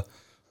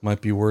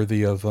be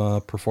worthy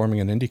of performing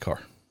in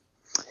IndyCar?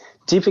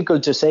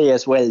 Difficult to say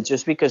as well,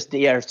 just because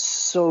they are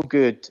so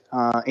good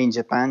in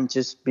Japan,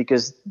 just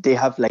because they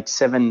have like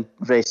 7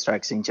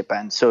 racetracks in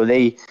Japan. So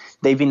they've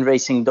been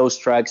racing those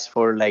tracks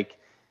for like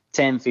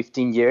 10,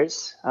 15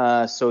 years.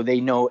 So they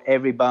know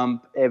every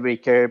bump, every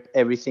curb,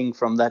 everything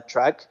from that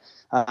track,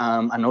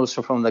 and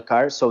also from the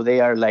car. So they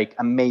are like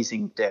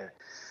amazing there.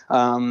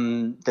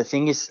 The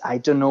thing is, I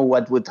don't know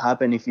what would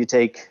happen if you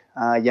take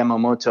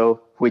Yamamoto,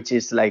 which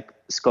is like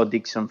Scott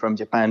Dixon from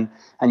Japan,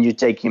 and you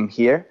take him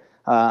here.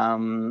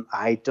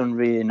 I don't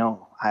really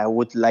know. I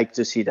would like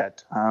to see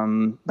that.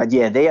 But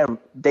yeah,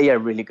 they are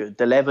really good.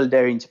 The level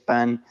there in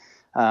Japan,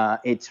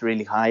 it's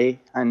really high,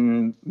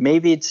 and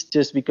maybe it's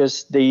just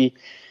because they've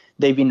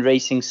been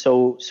racing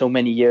so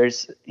many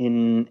years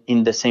in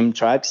the same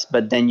tracks.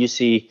 But then you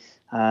see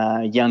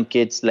young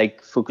kids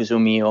like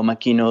Fukuzumi or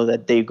Makino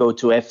that they go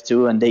to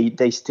F2 and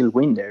they still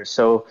win there.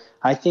 So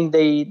I think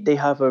they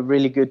have a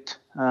really good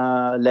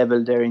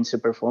level there in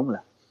Super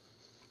Formula.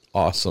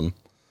 Awesome.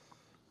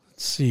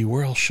 Let's see,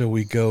 where else shall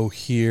we go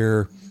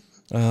here?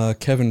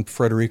 Kevin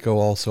Frederico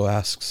also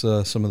asks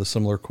some of the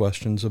similar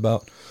questions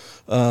about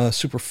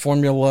Super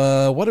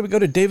Formula. Why don't we go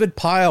to David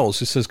Piles,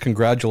 who says,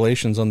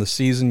 congratulations on the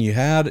season you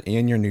had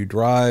and your new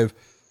drive.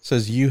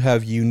 Says you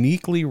have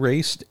uniquely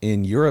raced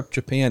in Europe,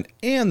 Japan,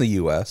 and the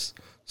U.S.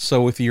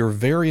 So with your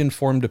very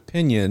informed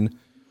opinion,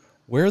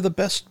 where are the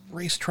best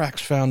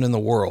racetracks found in the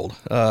world?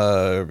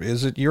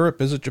 Is it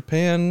Europe? Is it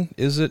Japan?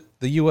 Is it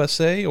the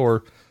USA?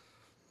 Or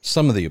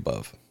some of the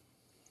above?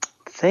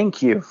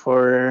 Thank you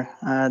for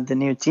the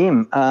new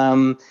team.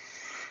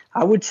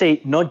 I would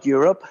say not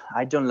Europe.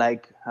 I don't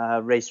like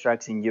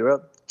racetracks in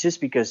Europe, just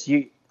because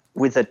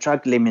with the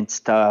track limit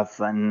stuff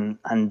and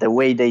the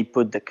way they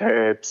put the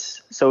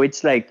curbs. So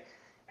it's like,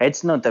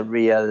 it's not a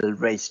real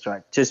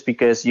racetrack, just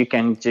because you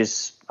can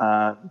just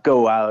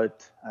go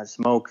out,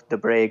 smoke the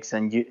brakes,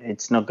 and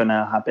it's not going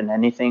to happen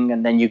anything.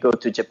 And then you go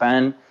to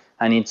Japan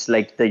and it's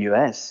like the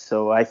US.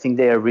 So I think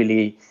they are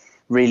really,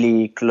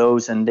 really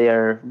close, and they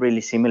are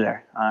really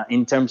similar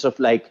in terms of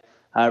like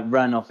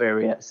runoff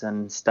areas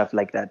and stuff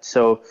like that.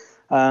 So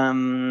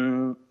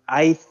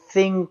I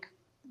think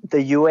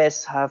the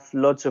US have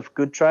lots of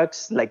good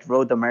tracks, like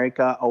Road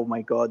America. Oh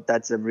my God,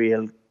 that's a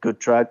real good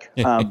track.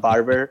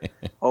 Barber.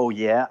 Oh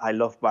yeah, I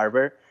love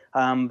Barber.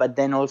 But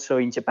then also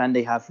in Japan,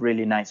 they have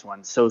really nice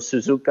ones. So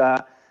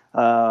Suzuka,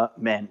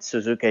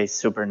 Suzuka is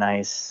super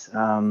nice.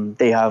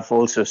 They have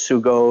also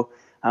Sugo.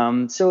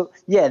 So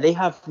yeah, they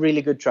have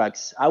really good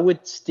tracks. I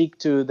would stick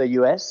to the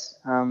US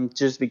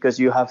just because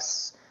you have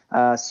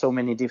so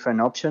many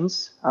different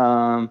options.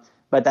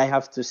 But I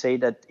have to say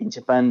that in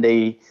Japan,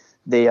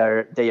 they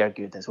are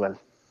good as well.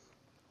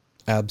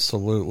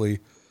 Absolutely.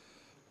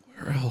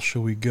 Where else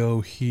shall we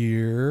go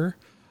here?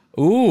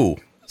 Ooh,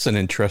 that's an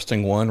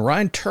interesting one.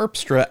 Ryan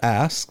Terpstra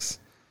asks,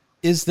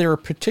 is there a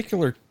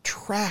particular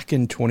track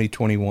in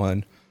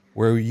 2021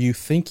 where you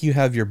think you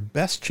have your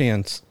best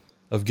chance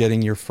of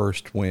getting your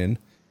first win?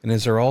 And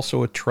is there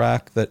also a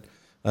track that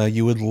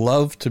you would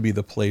love to be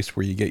the place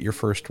where you get your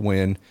first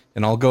win?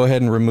 And I'll go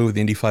ahead and remove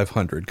the Indy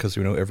 500 because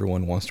we know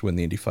everyone wants to win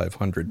the Indy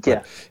 500. But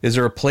yeah. Is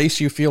there a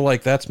place you feel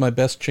like that's my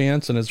best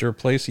chance? And is there a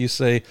place you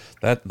say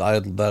that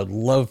I'd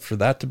love for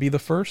that to be the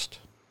first?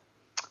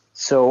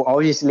 So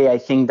obviously, I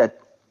think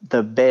that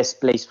the best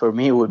place for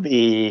me would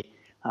be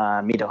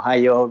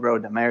Mid-Ohio,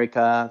 Road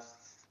America,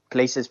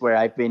 places where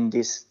I've been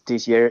this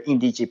year,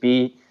 Indy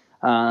GP.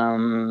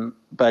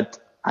 But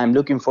I'm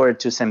looking forward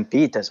to St.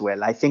 Pete as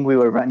well. I think we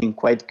were running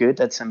quite good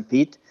at St.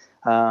 Pete.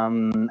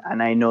 And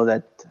I know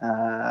that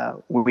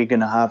we're going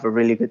to have a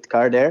really good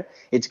car there.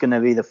 It's going to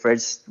be the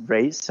first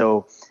race.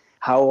 So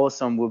how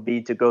awesome would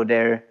be to go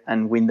there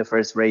and win the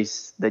first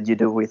race that you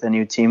do with a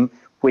new team,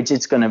 which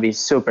it's going to be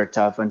super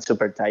tough and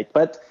super tight.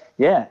 But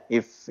yeah,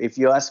 if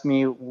you ask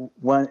me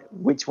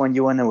which one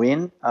you want to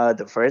win,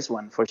 the first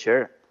one for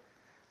sure.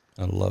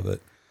 I love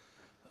it.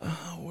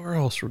 Where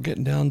else? We're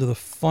getting down to the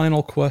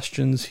final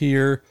questions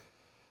here.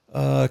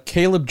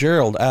 Caleb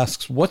Gerald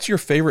asks, what's your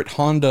favorite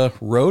Honda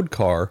road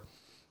car?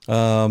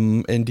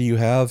 And do you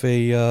have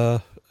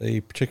a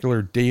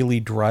particular daily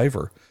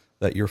driver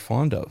that you're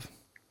fond of?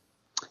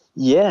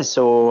 Yeah,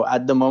 so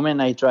at the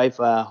moment I drive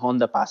a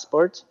Honda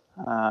Passport,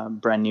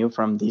 brand new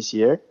from this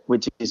year,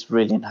 which is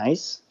really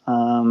nice,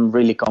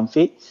 really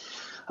comfy.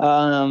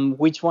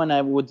 Which one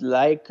I would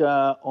like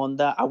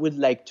Honda? I would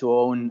like to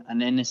own an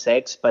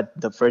NSX, but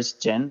the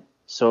first gen.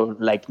 So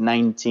like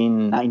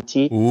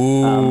 1990.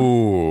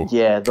 Ooh,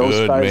 yeah, those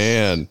good cars.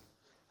 Man.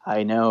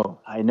 I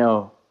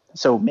know.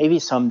 So maybe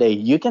someday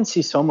you can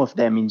see some of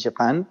them in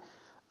Japan.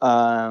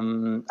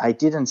 I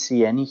didn't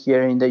see any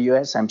here in the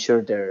US. I'm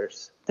sure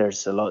there's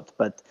a lot,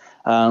 but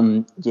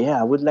yeah,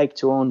 I would like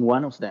to own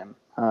one of them.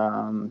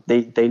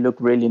 They look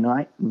really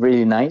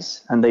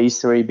nice, and the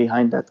history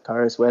behind that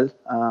car as well.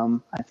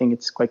 I think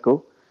it's quite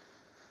cool.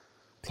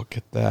 Look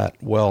at that.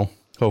 Well,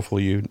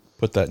 hopefully you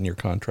put that in your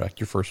contract.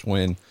 Your first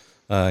win.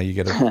 You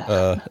get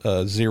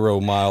a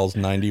 0 miles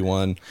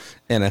 91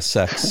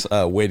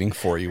 NSX waiting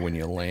for you when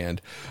you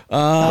land.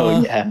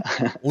 Oh yeah.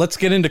 Let's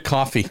get into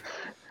coffee.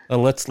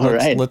 Let's All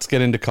let's right. let's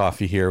get into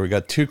coffee here. We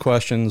got two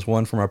questions.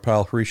 One from our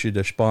pal Hrishi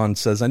Deshpande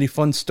says, "Any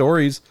fun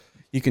stories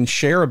you can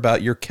share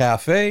about your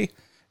cafe?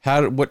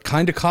 What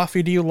kind of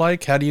coffee do you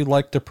like? How do you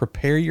like to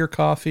prepare your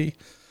coffee?"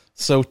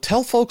 So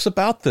tell folks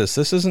about this.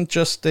 This isn't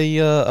just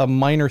a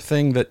minor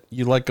thing that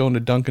you like going to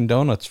Dunkin'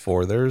 Donuts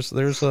for. There's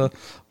a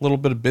little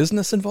bit of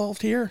business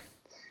involved here.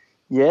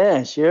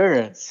 Yeah,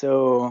 sure.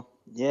 So,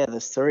 yeah,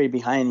 the story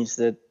behind is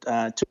that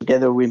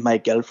together with my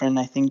girlfriend,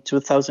 I think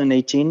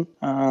 2018,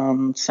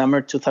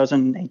 summer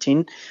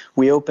 2018,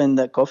 we opened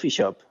a coffee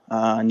shop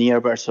near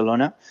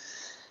Barcelona.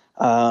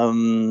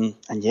 And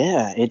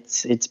yeah,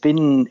 it's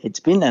been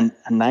a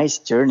nice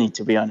journey,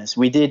 to be honest.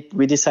 We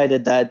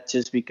decided that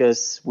just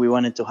because we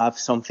wanted to have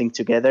something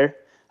together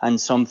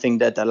and something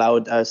that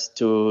allowed us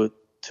to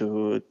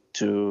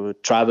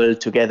travel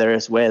together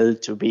as well,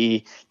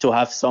 to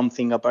have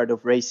something a part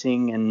of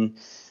racing.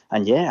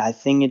 And yeah, I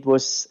think it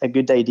was a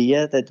good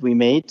idea that we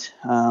made.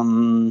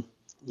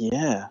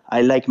 Yeah,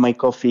 I like my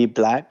coffee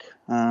black.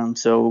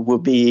 So it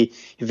would be,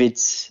 if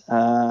it's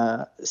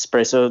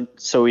espresso,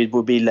 so it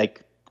would be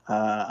like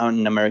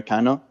an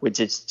Americano, which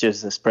is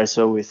just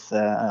espresso with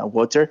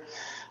water,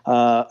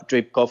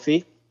 drip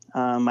coffee.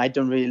 I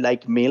don't really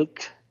like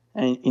milk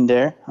in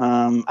there.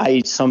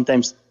 I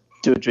sometimes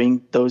do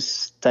drink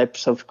those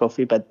types of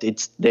coffee, but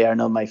they are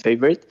not my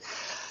favorite.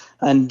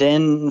 And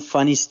then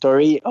funny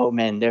story, oh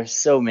man, there's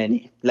so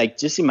many. Like,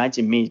 just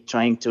imagine me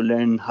trying to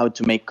learn how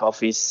to make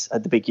coffees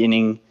at the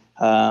beginning,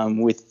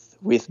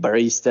 with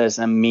baristas,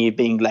 and me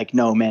being like,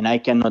 no man, I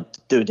cannot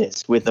do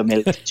this with the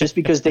milk, just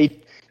because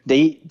they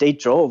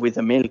draw with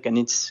the milk, and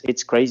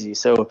it's crazy.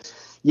 So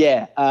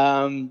yeah,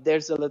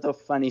 there's a lot of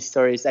funny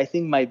stories. I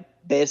think my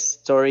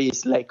best story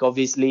is, like,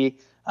 obviously,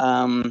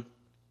 I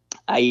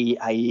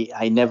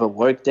never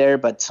worked there,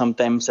 but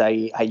sometimes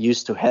I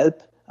used to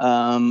help.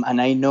 And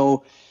I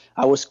know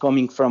I was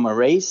coming from a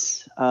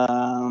race,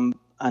 and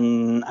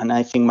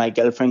I think my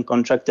girlfriend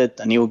contracted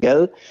a new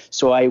girl,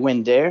 so I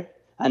went there.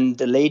 And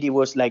the lady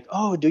was like,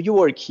 "Oh, do you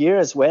work here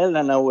as well?"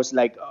 And I was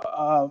like,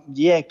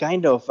 "Yeah,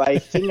 kind of. I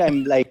think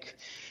I'm like,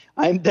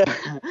 I'm the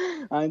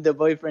I'm the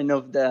boyfriend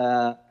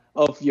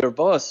of your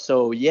boss.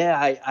 So yeah,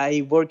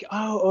 I work.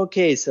 Oh,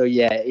 okay. So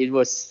yeah, it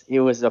was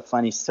a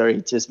funny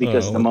story, just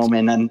because the Oh,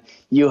 moment, and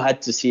you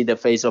had to see the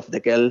face of the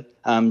girl.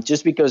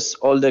 Just because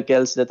all the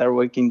girls that are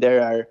working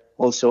there are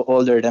also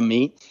older than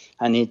me,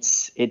 and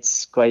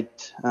it's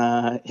quite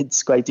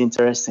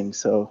interesting.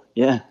 So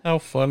yeah. how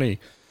funny.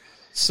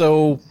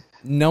 So,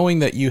 knowing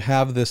that you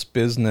have this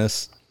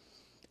business,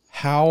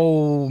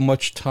 how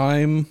much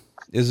time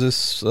is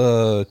this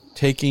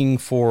taking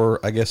for,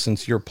 I guess,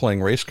 since you're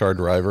playing race car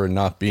driver and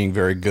not being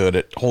very good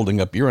at holding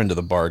up your end of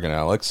the bargain,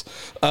 Alex?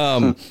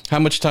 How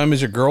much time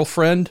is your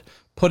girlfriend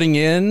putting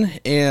in?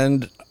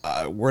 And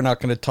we're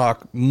not going to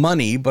talk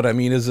money, but I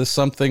mean, is this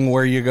something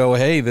where you go,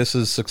 hey, this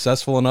is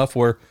successful enough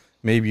where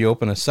maybe you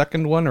open a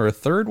second one or a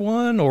third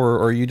one, or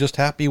are you just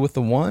happy with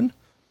the one?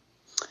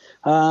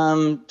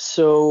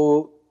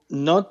 So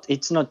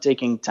it's not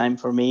taking time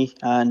for me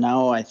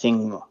now. I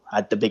think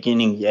at the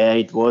beginning, yeah,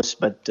 it was,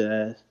 but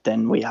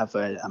then we have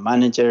a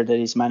manager that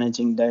is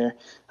managing there,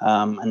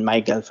 and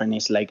my girlfriend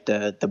is like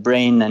the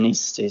brain, and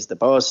is the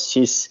boss.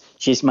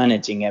 She's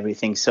managing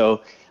everything.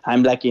 So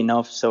I'm lucky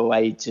enough, so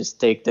I just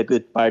take the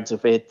good parts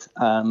of it,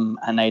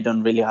 and I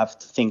don't really have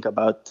to think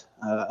about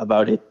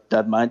it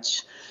that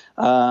much.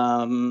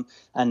 And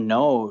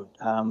no,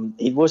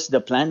 it was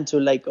the plan to,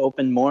 like,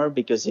 open more,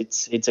 because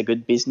it's a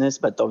good business,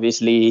 but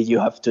obviously you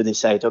have to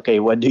decide, okay,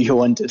 what do you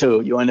want to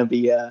do? You want to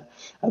be a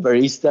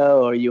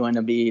barista, or you want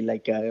to be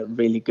like a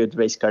really good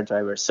race car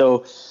driver?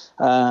 So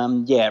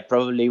yeah,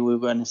 probably we're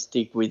going to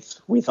stick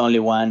with only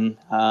one.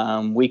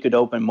 We could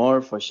open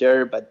more for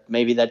sure, but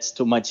maybe that's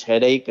too much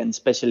headache, and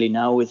especially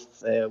now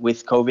with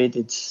COVID,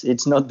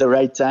 it's not the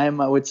right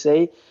time, I would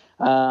say.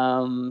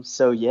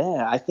 So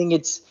yeah, I think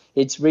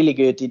it's really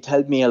good. It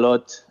helped me a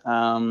lot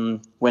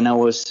when I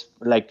was,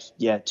 like,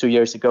 2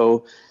 years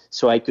ago,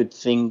 so I could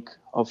think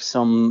of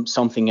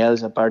something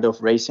else apart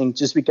of racing.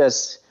 Just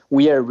because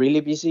we are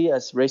really busy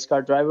as race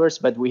car drivers,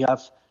 but we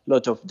have a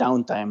lot of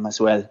downtime as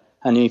well.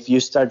 And if you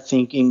start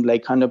thinking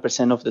like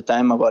 100% of the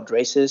time about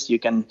races, you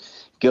can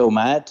go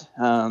mad.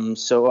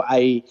 So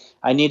I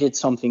needed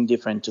something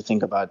different to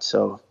think about.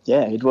 So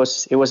yeah, it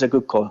was a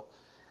good call.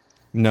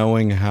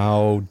 Knowing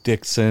how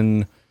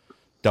Dixon,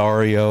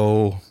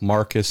 Dario,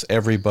 Marcus,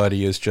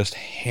 everybody is just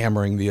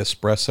hammering the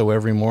espresso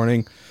every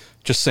morning.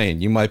 Just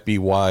saying, you might be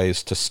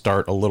wise to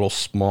start a little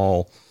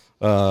small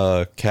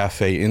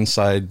cafe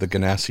inside the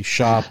Ganassi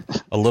shop,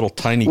 a little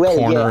tiny Well,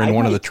 yeah, corner in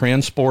one of the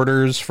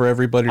transporters for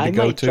everybody to I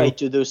go might try to.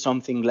 to do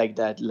something like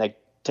that, like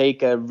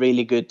take a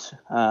really good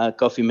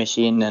coffee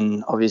machine,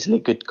 and obviously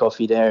good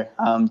coffee there.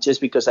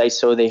 Just because I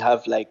saw they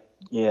have, like,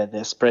 yeah, the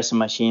espresso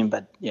machine,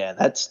 but yeah,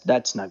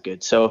 that's not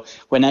good. So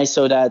when I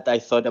saw that, I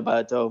thought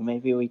about, oh,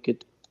 maybe we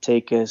could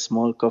take a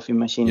small coffee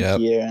machine Yep.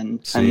 here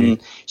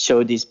and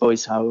show these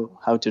boys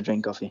how to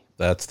drink coffee.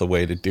 That's the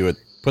way to do it.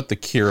 Put the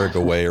Keurig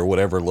away or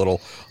whatever little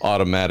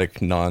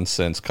automatic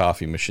nonsense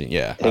coffee machine.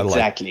 Yeah,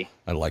 Exactly.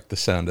 I like the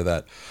sound of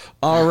that.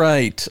 All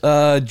right.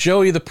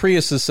 Joey the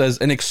Prius says,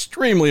 an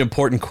extremely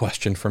important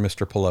question for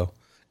Mr. Palou.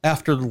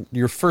 After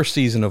your first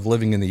season of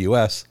living in the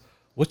U.S.,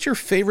 what's your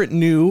favorite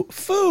new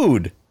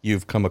food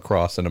you've come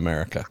across in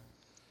America?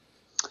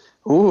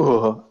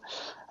 Ooh,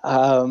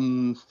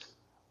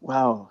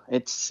 wow,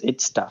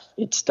 it's tough.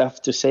 It's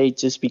tough to say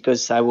just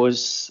because I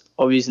was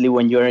obviously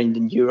when you're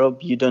in Europe,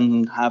 you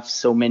don't have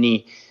so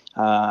many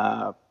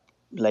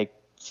like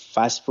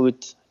fast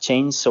food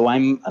chains. So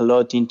I'm a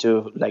lot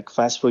into like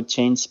fast food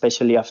chains,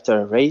 especially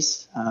after a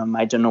race.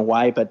 I don't know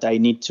why, but I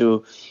need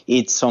to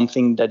eat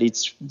something that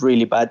it's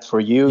really bad for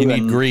you. You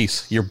need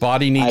grease. Your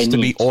body needs to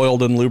be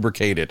oiled and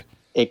lubricated.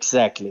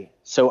 Exactly.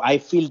 So I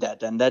feel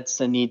that, and that's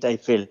the need I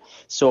feel.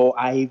 So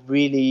I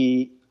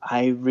really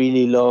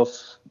love.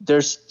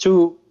 There's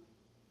two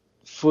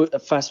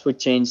fast food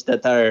chains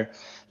that are,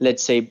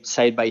 let's say,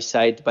 side by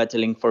side,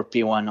 battling for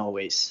P1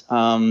 always,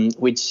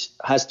 which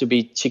has to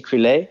be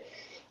Chick-fil-A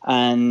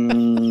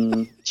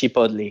and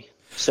Chipotle.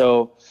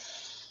 So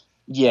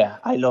yeah,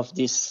 I love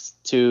these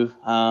two.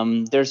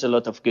 There's a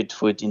lot of good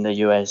food in the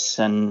US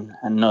and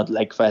not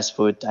like fast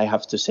food, I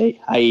have to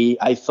say.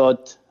 I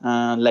thought,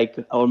 like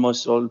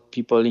almost all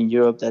people in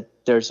Europe, that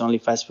there's only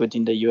fast food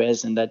in the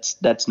US, and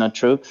that's not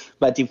true.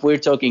 But if we're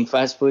talking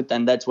fast food,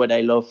 and that's what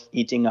I love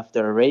eating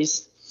after a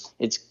race,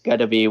 it's got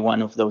to be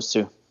one of those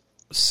two.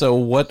 So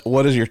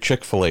what is your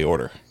Chick-fil-A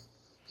order?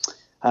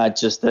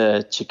 Just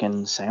a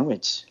chicken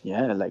sandwich.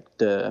 Yeah, like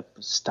the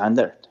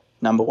standard.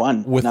 Number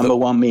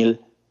one meal.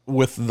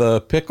 With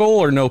the pickle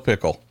or no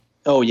pickle?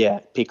 Oh, yeah,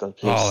 pickle,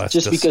 please. Oh,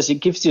 just because it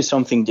gives you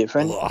something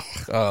different.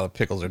 Oh,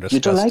 pickles are disgusting.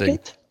 You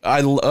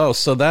don't like it?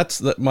 So that's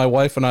that. My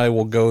wife and I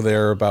will go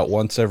there about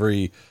once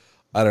every,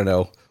 I don't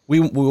know. We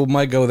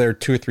might go there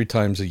 2 or 3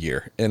 times a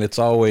year, and it's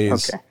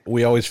always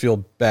we always feel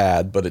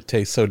bad, but it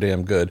tastes so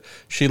damn good.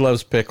 She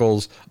loves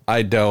pickles.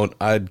 I don't.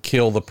 I'd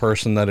kill the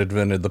person that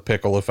invented the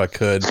pickle if I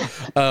could.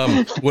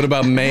 What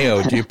about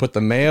mayo? Do you put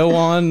the mayo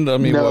on? I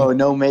mean,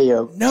 no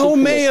mayo. No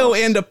mayo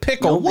and a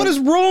pickle. What is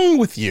wrong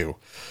with you?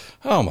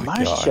 Oh my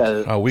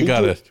God! Oh, we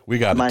gotta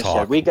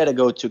talk. We gotta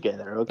go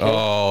together, okay?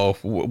 Oh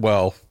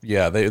well,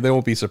 yeah. They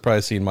won't be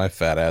surprised seeing my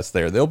fat ass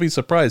there. They'll be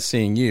surprised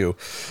seeing you.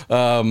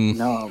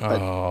 No,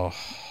 but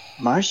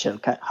Marshall,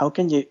 how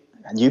can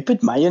you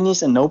put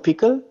mayonnaise and no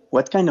pickle?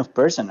 What kind of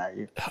person are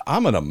you?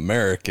 I'm an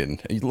American.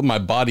 My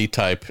body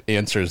type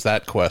answers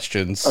that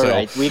question. So, all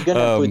right, we're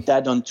gonna put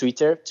that on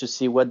Twitter to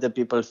see what the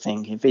people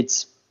think. If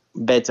it's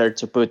better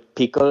to put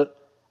pickle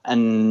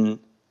and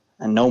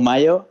no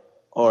mayo,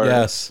 or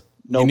yes.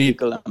 No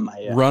pickle and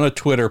mayo. Run a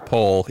Twitter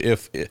poll.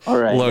 All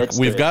right, look,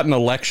 we've got an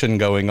election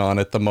going on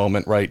at the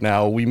moment right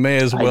now. We may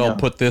as well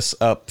put this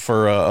up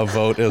for a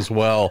vote as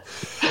well.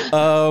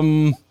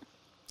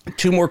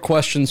 2 more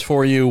questions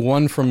for you.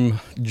 One from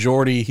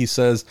Jordy. He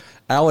says,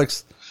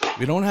 Alex,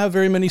 we don't have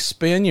very many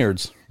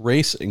Spaniards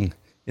racing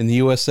in the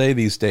USA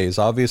these days.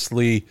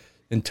 Obviously,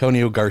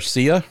 Antonio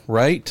Garcia,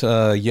 right?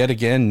 Yet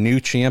again,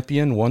 new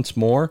champion once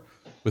more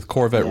with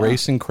Corvette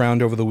Racing,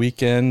 crowned over the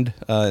weekend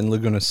in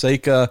Laguna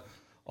Seca.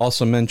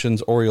 Also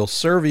mentions Oriol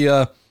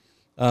Servia.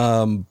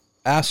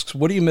 Asks,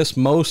 what do you miss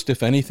most,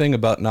 if anything,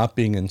 about not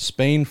being in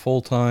Spain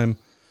full-time?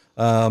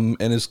 And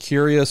is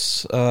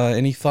curious,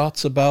 any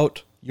thoughts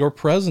about your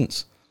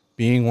presence,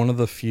 being one of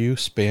the few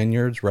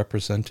Spaniards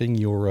representing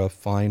your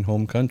fine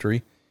home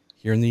country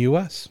here in the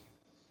U.S.?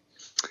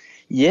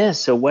 Yeah,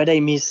 so what I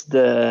miss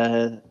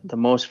the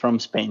most from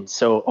Spain.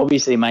 So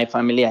obviously my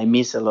family, I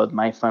miss a lot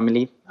my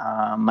family,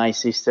 my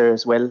sister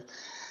as well,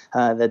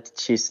 that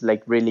she's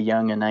like really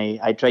young, and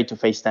I try to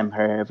FaceTime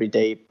her every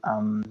day.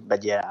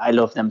 But yeah, I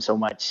love them so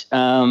much.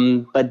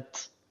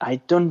 But I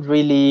don't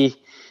really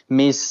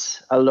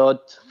miss a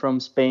lot from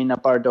Spain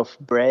apart of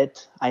bread.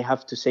 I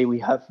have to say we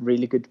have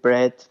really good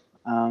bread.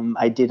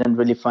 I didn't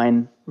really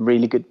find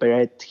really good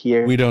bread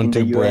here. We don't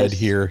do bread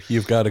here.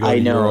 You've got to go to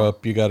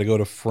Europe. You got to go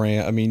to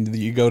France. I mean,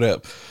 you go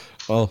to,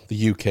 well,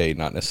 the UK,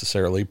 not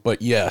necessarily.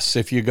 But yes,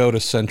 if you go to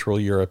Central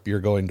Europe, you're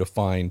going to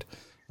find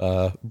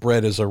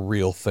bread is a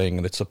real thing,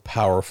 and it's a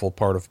powerful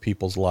part of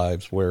people's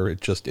lives where it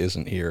just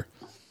isn't here.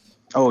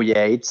 Oh,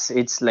 yeah,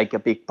 it's like a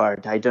big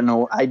part. I don't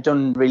know. I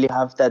don't really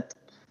have that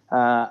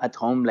at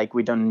home. Like,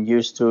 we don't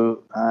used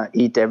to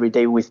eat every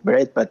day with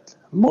bread, but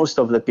most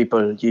of the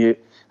people,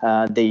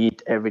 they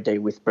eat every day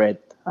with bread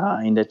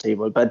in the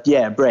table. But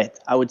yeah, bread.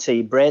 I would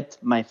say bread,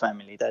 my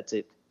family. That's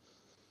it.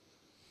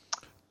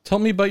 Tell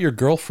me about your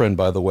girlfriend,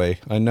 by the way.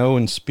 I know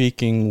in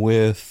speaking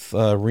with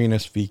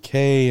Renus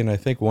VK and I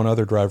think one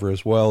other driver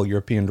as well,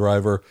 European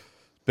driver,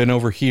 been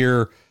over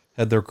here,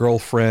 had their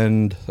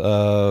girlfriend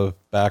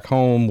back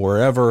home,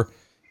 wherever,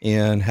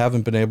 and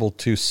haven't been able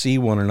to see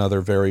one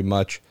another very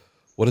much.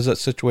 What has that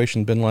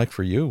situation been like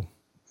for you?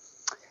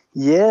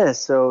 Yeah,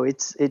 so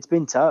it's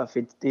been tough.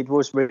 It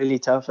was really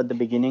tough at the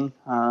beginning.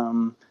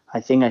 I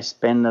think I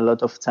spent a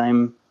lot of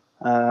time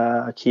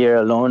here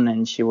alone,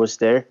 and she was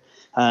there.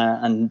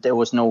 and there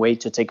was no way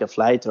to take a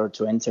flight or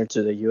to enter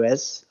to the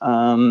US.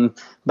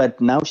 But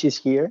now she's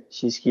here.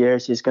 She's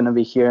going to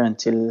be here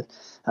until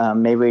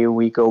maybe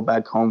we go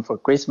back home for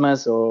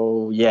Christmas,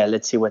 or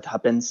let's see what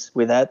happens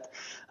with that.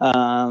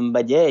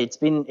 But yeah, it's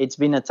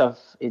been a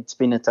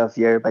tough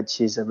year, but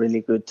she's a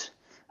really good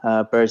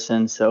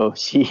person, so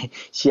she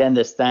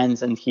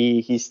understands, and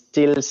he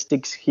still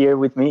sticks here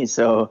with me.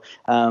 So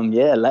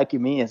lucky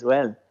me as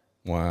well.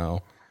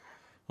 Wow.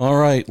 All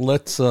right,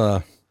 let's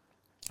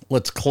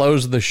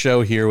close the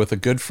show here with a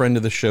good friend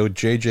of the show,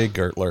 JJ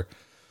Gertler.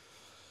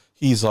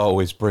 He's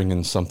always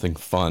bringing something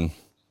fun.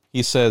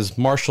 He says,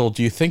 Marshall,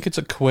 do you think it's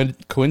a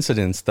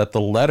coincidence that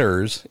the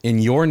letters in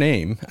your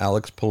name,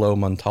 Alex Palou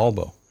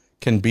Montalvo,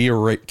 can be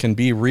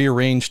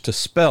rearranged to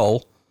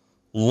spell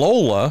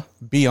Lola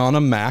be on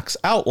a Max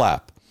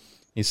Outlap?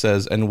 He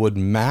says, and would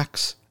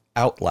Max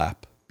Outlap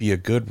be a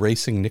good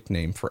racing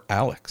nickname for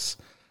Alex?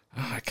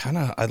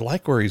 I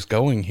like where he's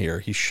going here.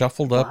 He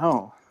shuffled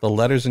up the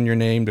letters in your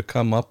name to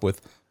come up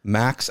with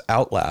Max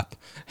Outlap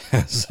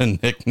as a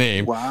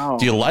nickname. Wow.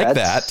 Do you like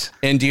that?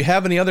 And do you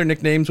have any other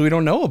nicknames we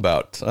don't know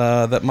about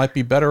that might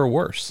be better or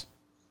worse?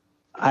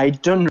 I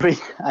don't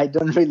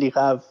really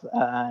have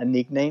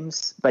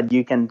nicknames, but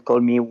you can call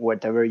me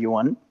whatever you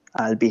want.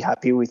 I'll be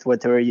happy with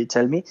whatever you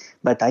tell me.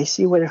 But I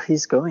see where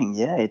he's going.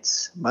 Yeah,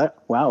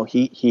 wow.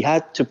 He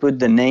had to put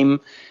the name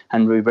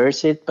and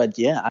reverse it, but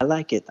yeah, I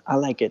like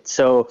it.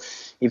 So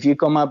if you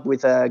come up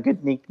with a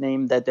good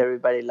nickname that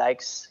everybody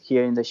likes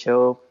here in the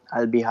show,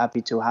 I'll be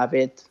happy to have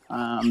it.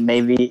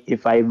 Maybe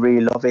if I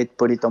really love it,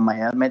 put it on my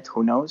helmet.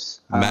 Who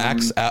knows?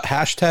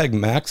 Hashtag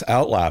Max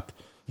Outlap.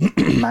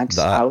 Max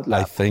Outlap.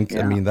 I think.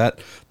 Yeah. I mean that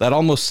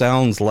almost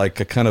sounds like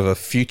a kind of a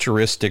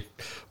futuristic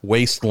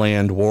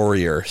wasteland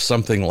warrior,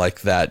 something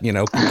like that. You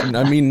know,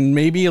 I mean,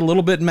 maybe a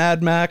little bit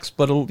Mad Max,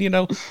 but a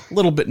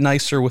little bit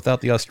nicer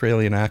without the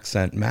Australian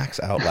accent. Max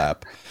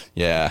Outlap.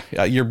 Yeah,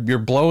 you're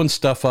blowing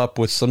stuff up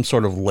with some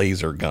sort of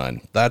laser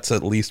gun. That's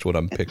at least what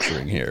I'm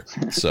picturing here.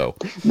 So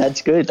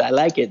that's good. I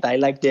like it. I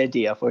like the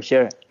idea for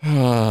sure.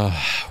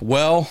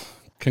 Well,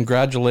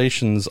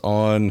 congratulations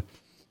on.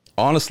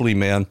 Honestly,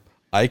 man,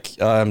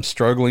 I'm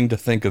struggling to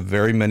think of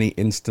very many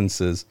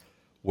instances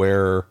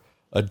where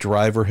a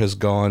driver has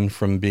gone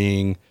from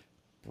being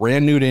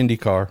brand new to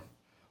IndyCar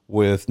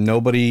with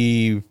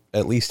nobody,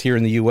 at least here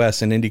in the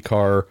U.S. in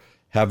IndyCar,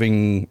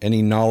 having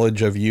any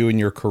knowledge of you and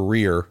your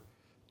career,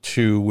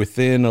 to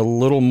within a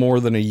little more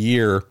than a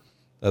year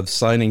of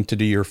signing to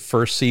do your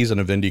first season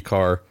of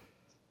IndyCar,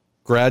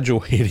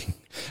 graduating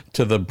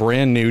to the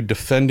brand new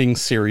defending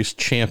series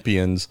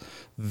champions.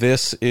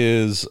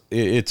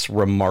 It's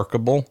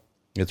remarkable.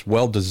 It's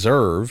well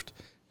deserved.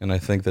 And I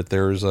think that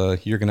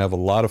you're going to have a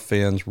lot of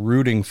fans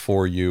rooting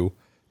for you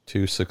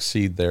to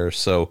succeed there.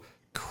 So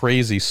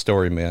crazy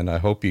story, man. I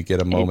hope you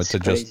get a moment to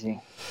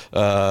crazy.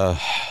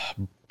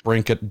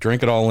 Just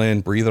drink it all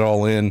in, breathe it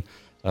all in.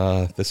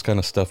 This kind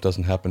of stuff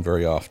doesn't happen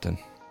very often.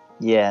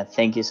 Yeah,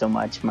 thank you so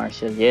much,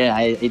 Marshall. Yeah,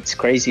 it's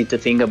crazy to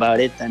think about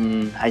it,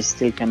 and I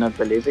still cannot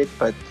believe it,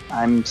 but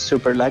I'm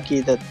super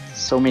lucky that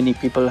so many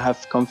people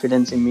have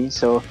confidence in me.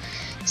 So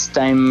it's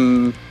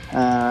time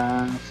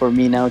for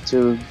me now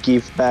to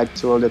give back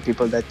to all the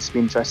people that's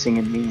been trusting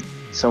in me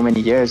so many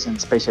years, and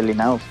especially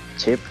now,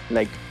 Chip.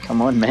 Like,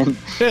 come on, man.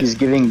 He's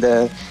giving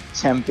the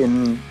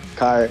champion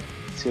car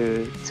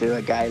to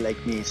a guy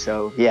like me.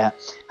 So yeah,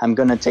 I'm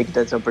gonna take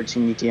that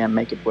opportunity and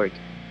make it work.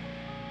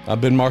 I've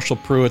been Marshall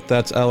Pruitt.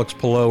 That's Alex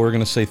Palou. We're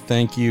going to say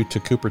thank you to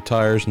Cooper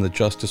Tires and the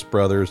Justice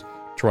Brothers,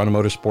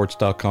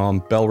 TorontoMotorsports.com,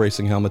 Bell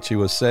Racing Helmets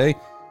USA.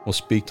 We'll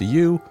speak to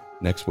you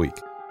next week.